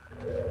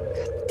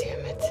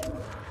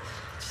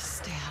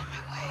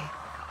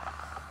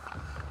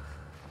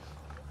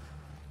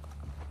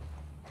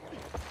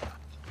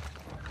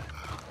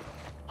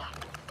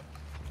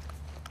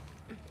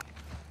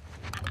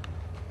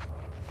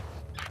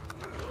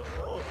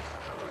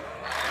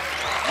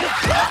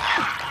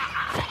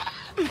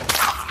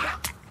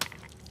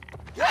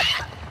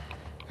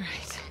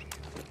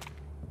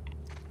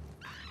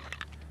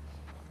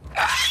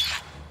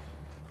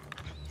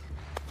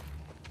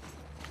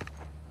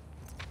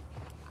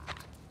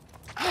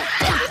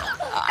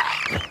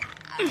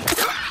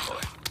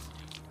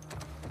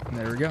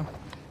 go.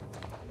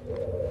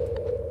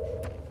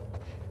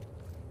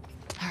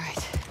 All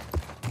right.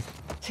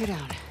 2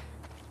 down.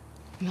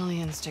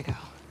 Millions to go.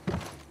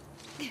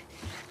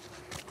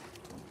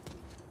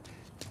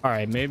 All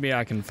right, maybe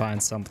I can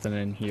find something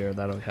in here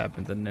that'll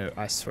happen to note.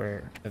 I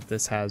swear, if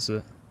this has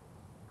it.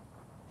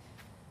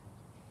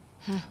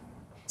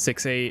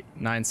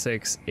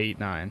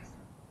 689689.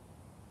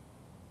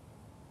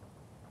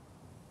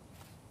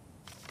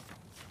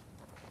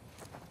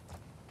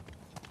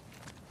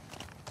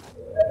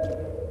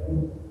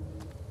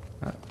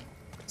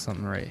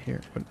 Something right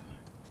here. What?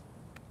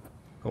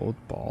 Gold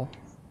ball.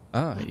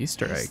 Ah,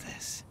 Easter egg.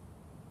 This?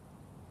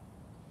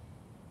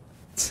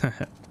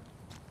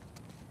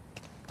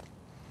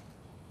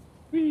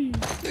 Whee.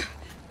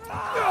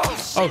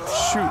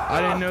 Oh shoot, I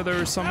didn't know there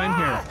was some in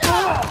here.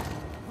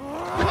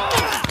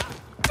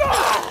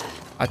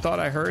 I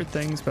thought I heard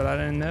things, but I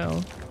didn't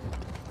know.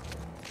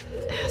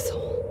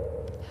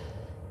 Asshole.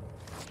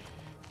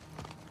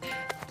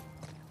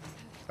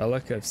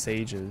 Relic of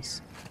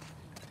sages.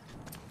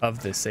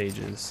 Of the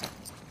sages.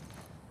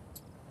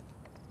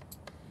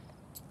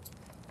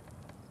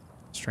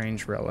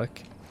 Strange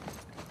relic.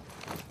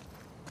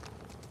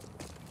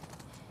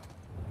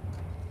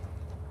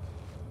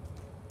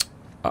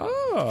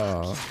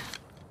 Oh.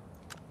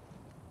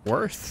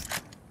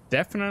 Worth.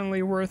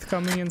 Definitely worth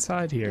coming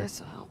inside here.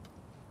 This'll help.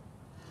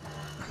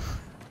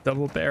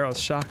 Double barrel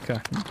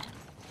shotgun.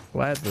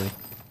 Gladly.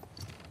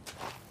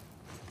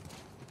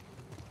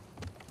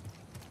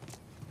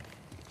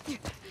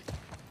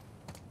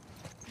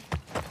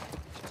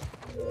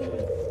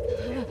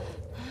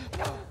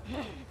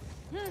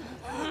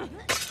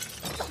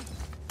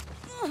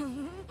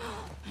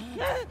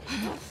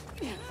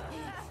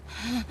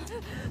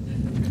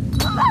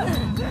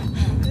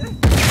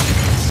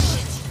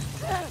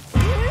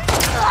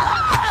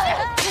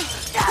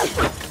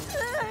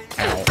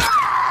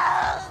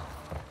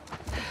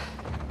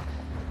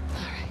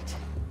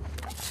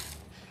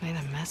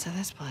 Of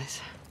this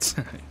place.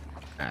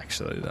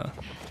 Actually, though.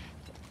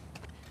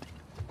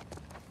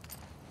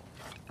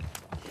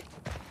 All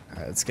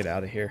right, let's get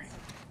out of here.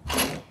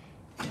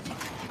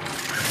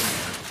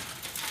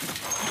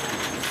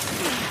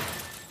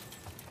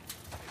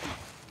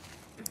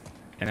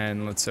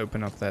 And let's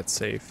open up that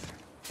safe.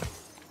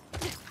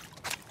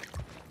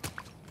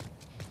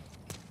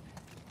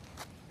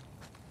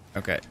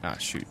 Okay. Ah,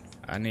 shoot.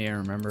 I need to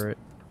remember it.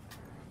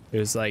 It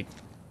was like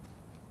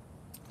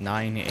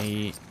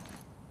 9-8.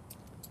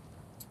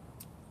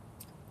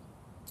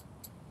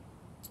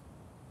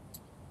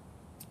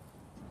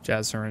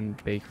 Jazzarin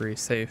Bakery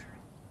safe.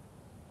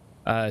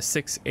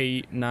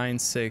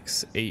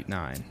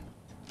 689689.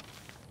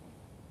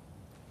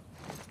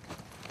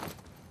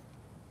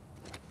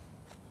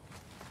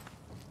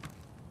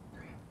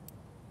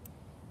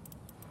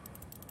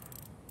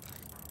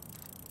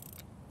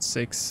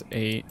 Six,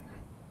 8,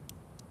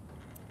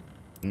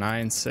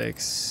 9,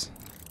 6,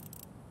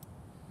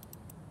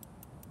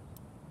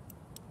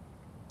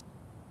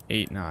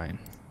 8, 9.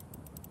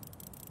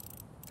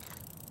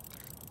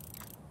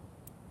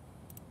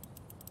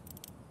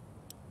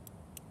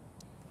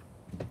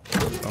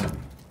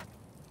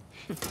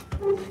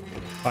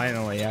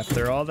 Finally,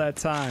 after all that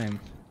time.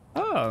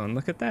 Oh, and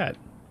look at that.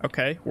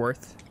 Okay,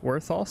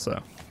 worth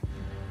also.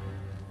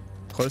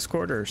 Close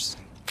quarters.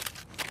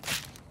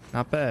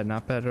 Not bad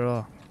at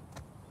all.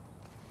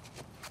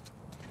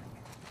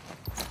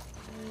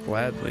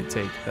 Gladly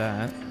take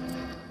that.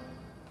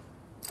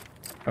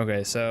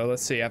 Okay, so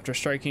let's see. After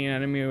striking an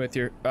enemy with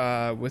your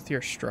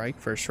strike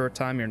for a short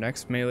time, your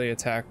next melee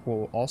attack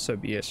will also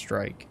be a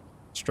strike.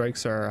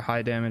 Strikes are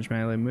high damage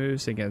melee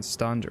moves against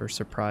stunned or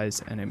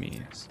surprised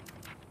enemies.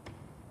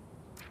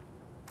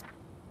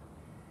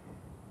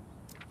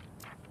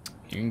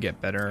 You can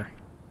get better.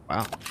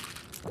 Wow,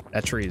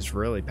 that tree is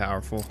really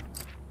powerful.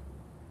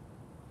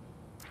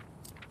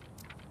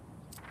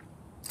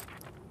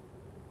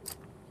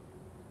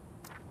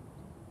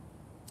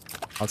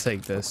 I'll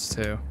take this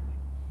too.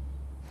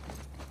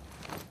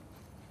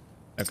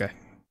 Okay,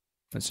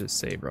 let's just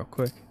save real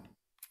quick.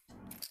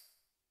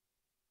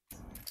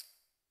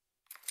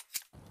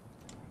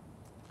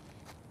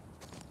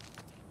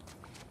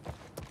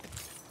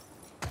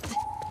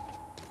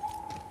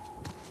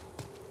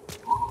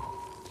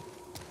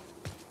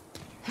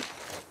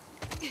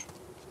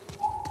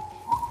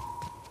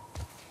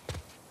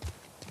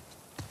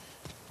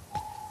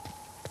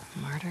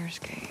 Martyr's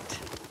Gate.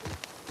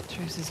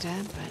 Truce is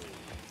dead, but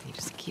you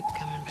just keep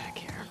coming back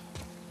here.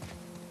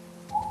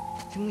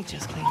 Didn't we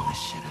just clean all this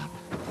shit up?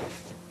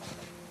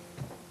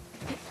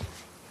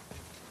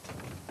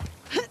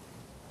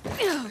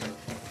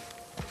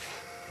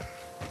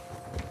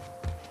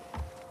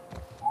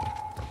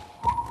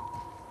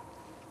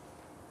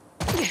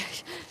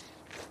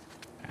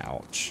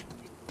 Ouch.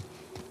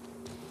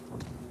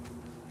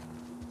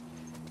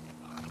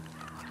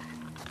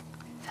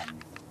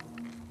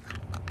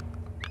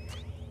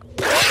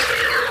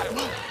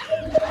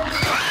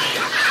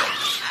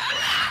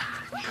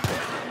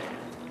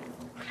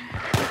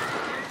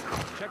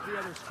 Check the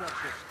other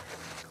structures.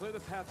 Clear the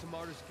path to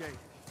Martyr's Gate.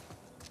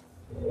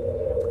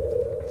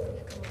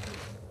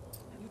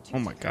 Oh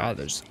my god,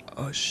 there's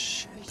a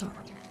shit ton.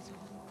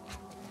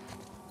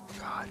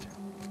 God.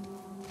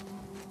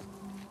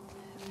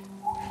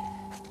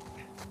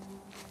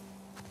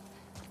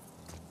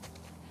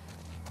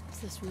 Is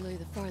this really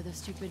the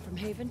farthest you've been from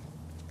Haven?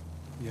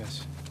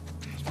 Yes.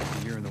 I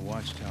spent a year in the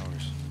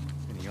watchtowers,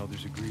 and the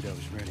elders agreed I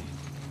was ready.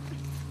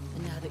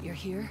 And now that you're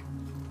here,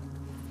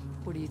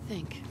 what do you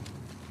think?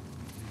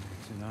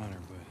 It's an honor,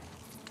 but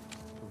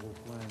the wolf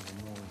lands are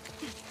more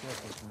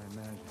desolate than I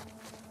imagined.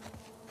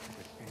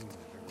 If anyone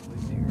ever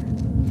lived here.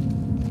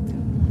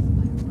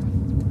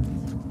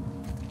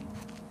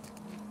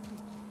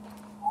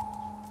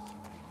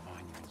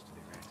 Monuments to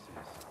their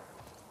access.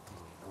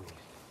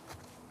 Waste.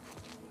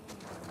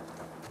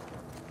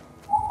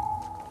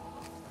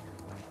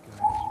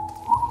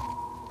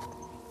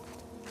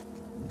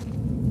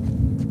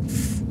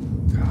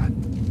 God.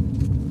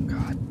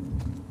 God.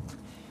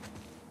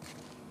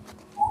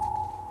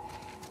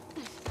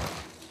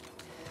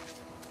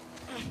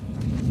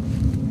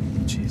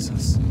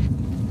 Jesus.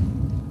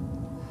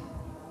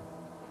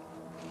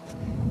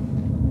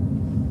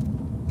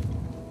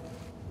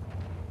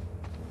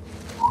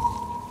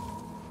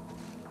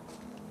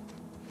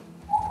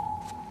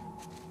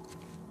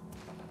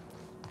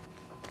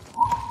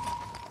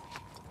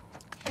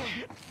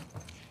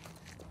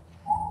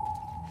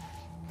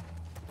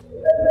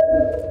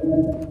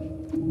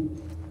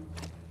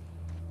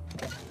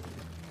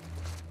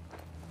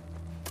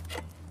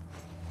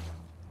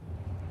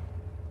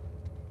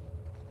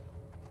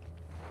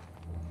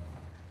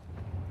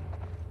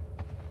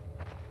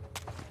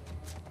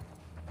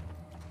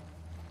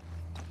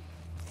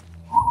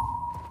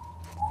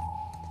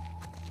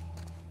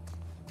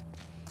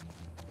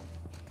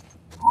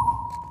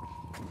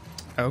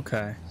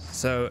 Okay,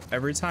 so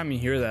every time you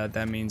hear that,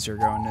 that means you're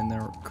going in the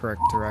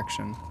correct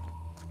direction.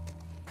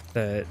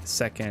 The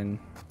second.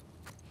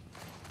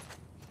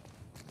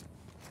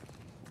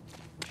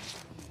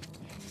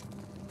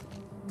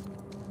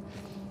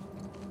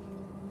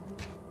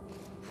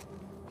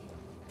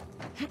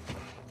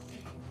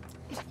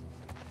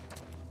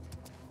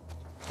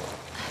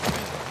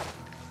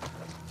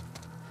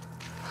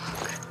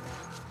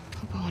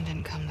 Hope Owen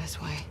didn't come this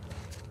way.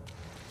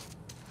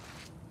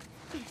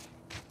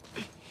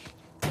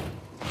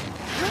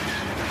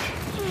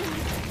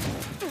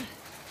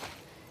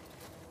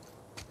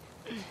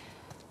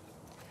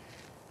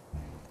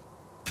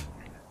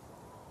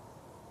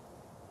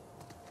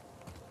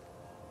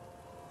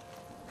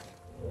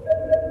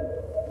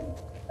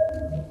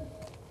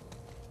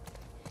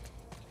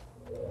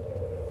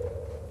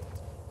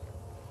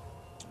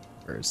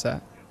 Where is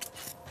that?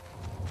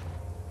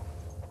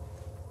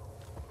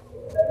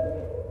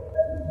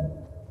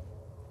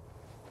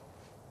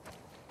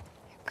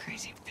 You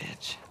crazy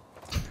bitch.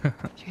 Do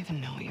you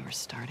even know what you were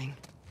starting?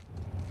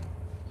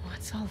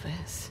 What's all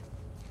this?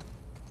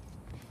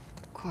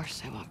 Of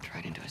course, I walked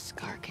right into a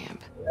scar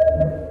camp.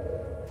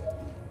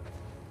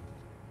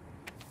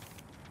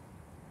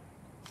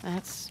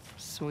 That's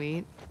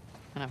sweet.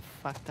 In a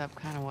fucked up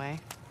kind of way.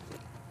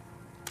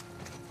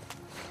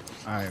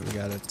 Alright, we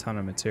got a ton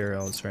of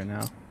materials right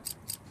now.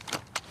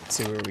 Let's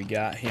see what we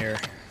got here.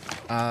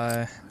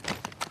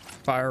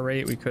 Fire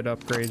rate we could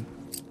upgrade.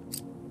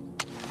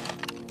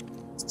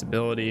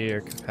 Stability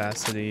or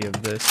capacity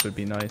of this would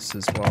be nice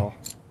as well.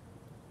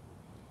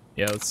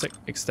 Yeah, let's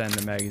extend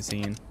the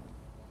magazine.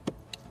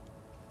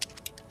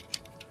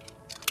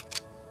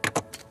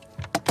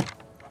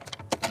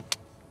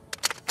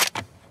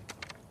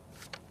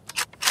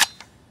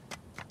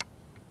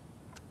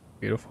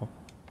 Beautiful.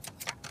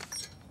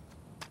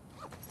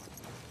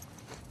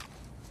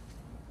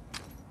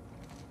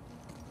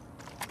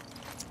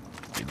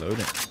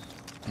 Reloading.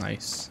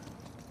 Nice.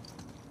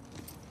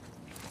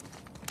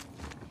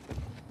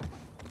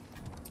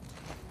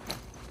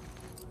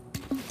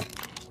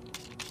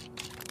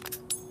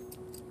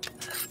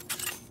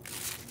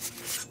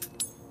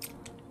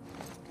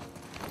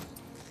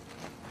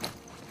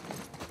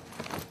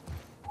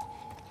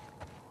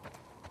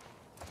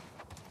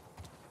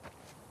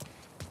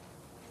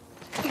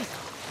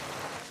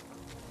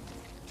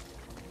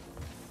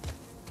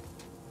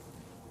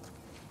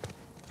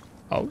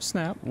 Oh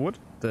snap, what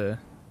the?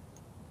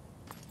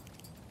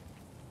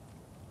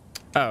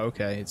 Oh,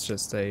 okay, it's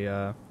just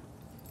a,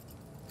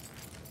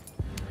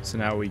 so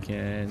now we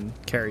can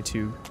carry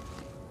 2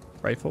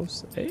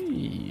 rifles.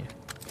 Hey!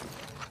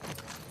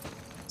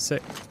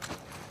 Sick.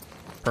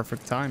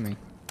 Perfect timing.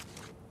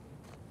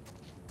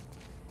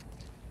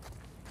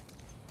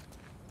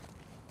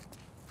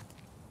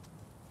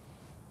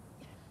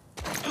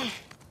 We'll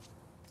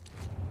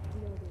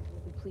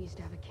be pleased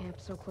to have a camp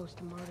so close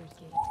to Martyr's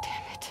Gate.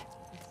 Damn it.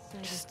 This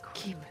site Just is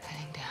keep crude.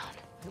 heading down.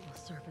 It will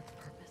serve its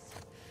purpose.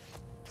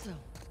 So,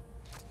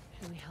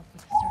 should we help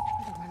with the search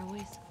for the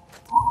runaways?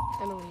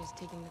 Emily is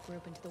taking the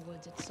group into the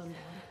woods at sundown.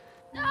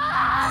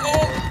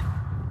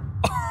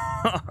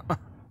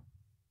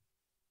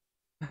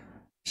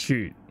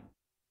 Shoot.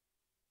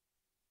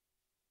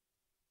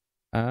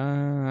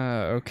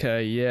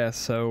 Okay, yeah,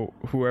 so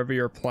whoever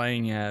you're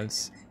playing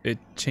as, it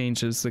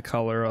changes the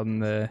color on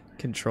the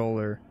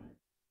controller.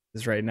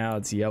 Because right now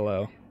it's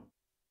yellow.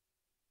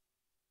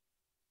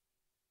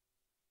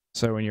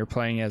 So when you're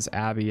playing as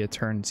Abby, it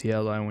turns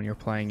yellow, and when you're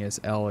playing as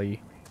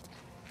Ellie,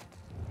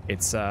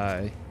 it's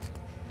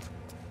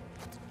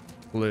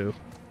blue.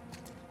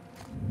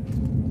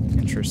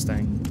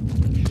 Interesting.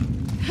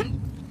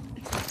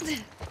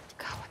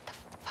 God, what the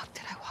fuck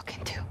did I walk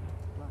into?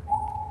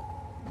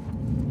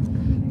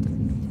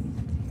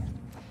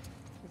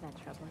 Is that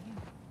troubling you?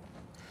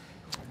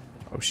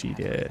 Oh, she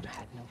did.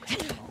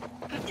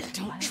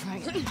 Don't try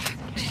it.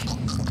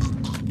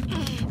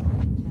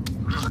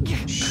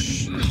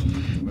 Shh.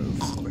 Move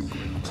quick.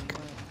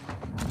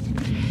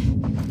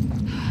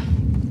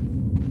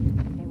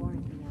 They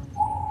weren't beyond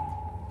saving.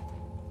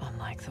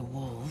 Unlike the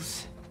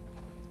wolves.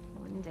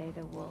 One day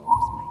the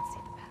wolves might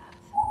see the path.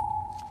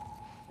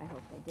 I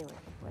hope they do it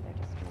before they're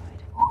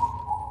destroyed.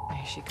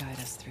 May she guide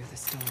us through the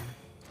storm.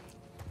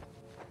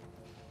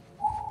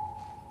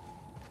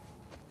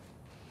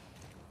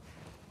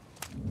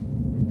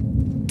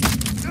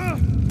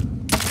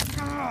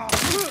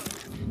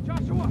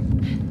 Joshua!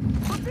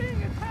 We're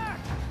being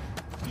attacked!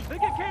 I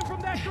think it came from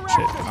that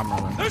direction! Shit, I'm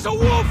running. There's a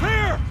wolf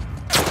here!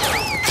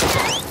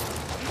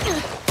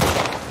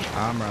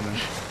 I'm running.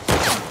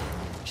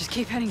 Just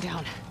keep heading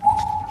down.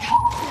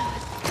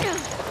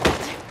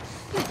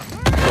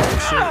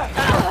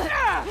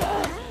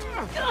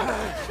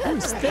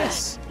 Who's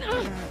this?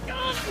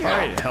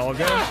 Alright,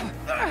 Helga.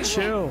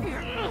 Chill.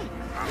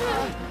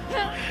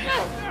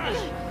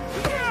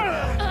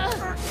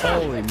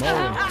 Holy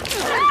moly.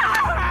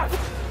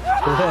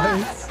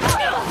 What?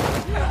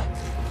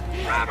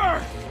 Grab her!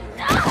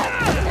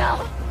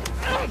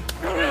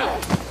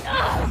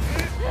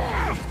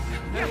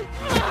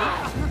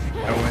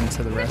 Go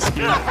into the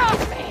rescue.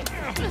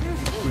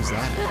 Who's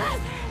that?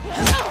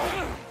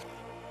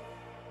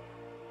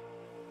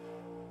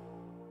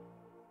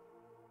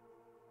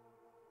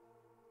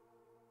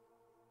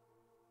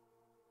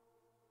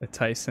 The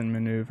Tyson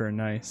maneuver,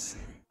 nice.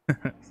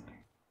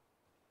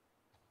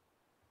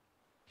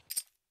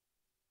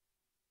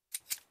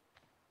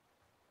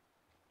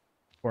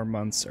 4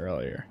 months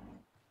earlier.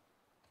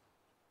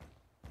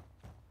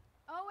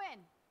 Owen!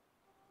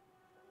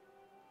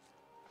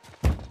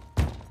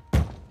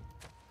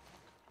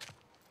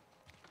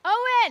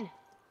 Owen!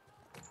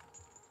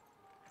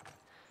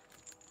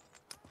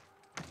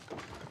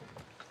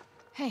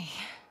 Hey.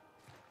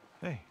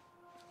 Hey.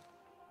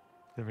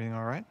 Is everything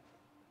all right?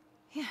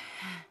 Yeah.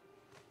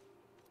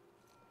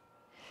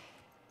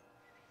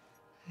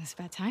 Is it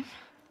about time?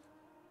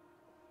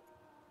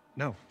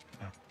 No.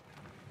 No.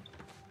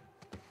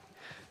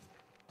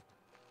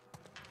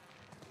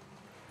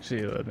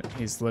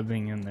 He's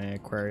living in the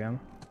aquarium.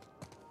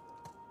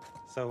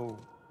 So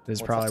This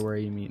is what's probably up? where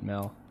you meet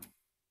Mel.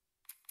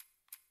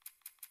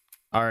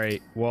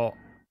 Alright, well,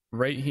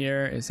 right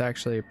here is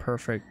actually a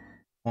perfect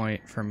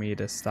point for me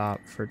to stop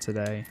for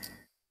today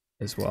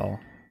as well.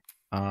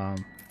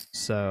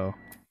 So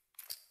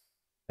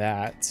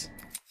that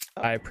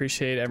I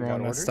appreciate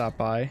everyone that stopped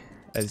by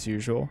as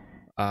usual.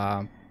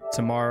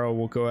 Tomorrow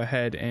we'll go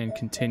ahead and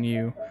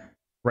continue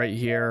right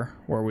here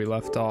where we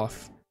left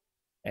off,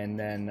 and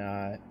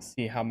then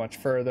see how much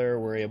further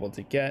we're able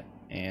to get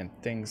and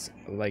things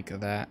like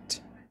that.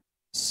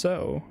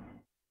 So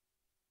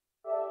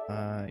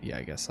yeah,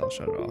 I guess I'll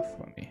shut it off.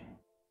 Let me,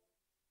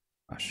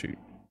 oh shoot,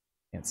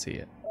 can't see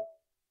it.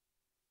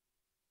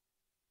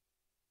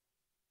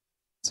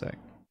 Sec,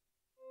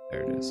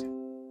 there it is.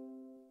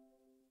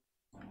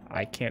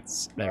 I can't,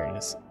 there it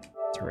is.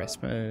 To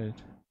rest mode.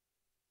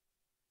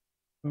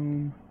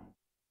 Boom,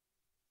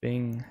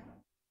 bing,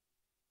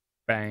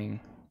 bang,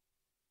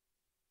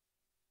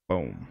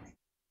 boom.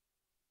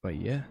 But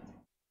yeah,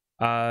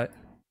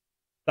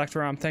 Dr.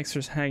 Rom, thanks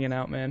for hanging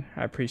out, man.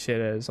 I appreciate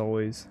it as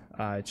always.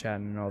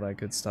 Chatting and all that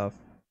good stuff.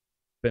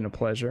 Been a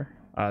pleasure.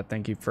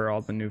 Thank you for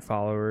all the new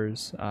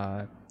followers,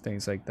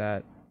 things like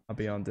that. I'll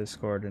be on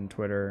Discord and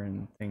Twitter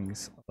and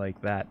things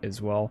like that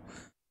as well.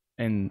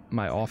 And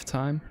my off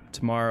time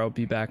tomorrow, I'll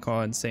be back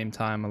on same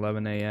time,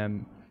 11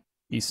 a.m.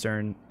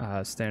 Eastern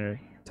Standard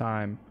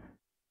Time,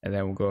 and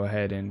then we'll go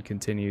ahead and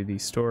continue the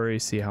story,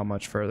 see how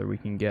much further we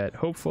can get.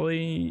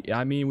 Hopefully,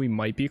 I mean, we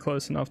might be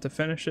close enough to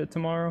finish it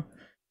tomorrow.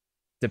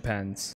 Depends.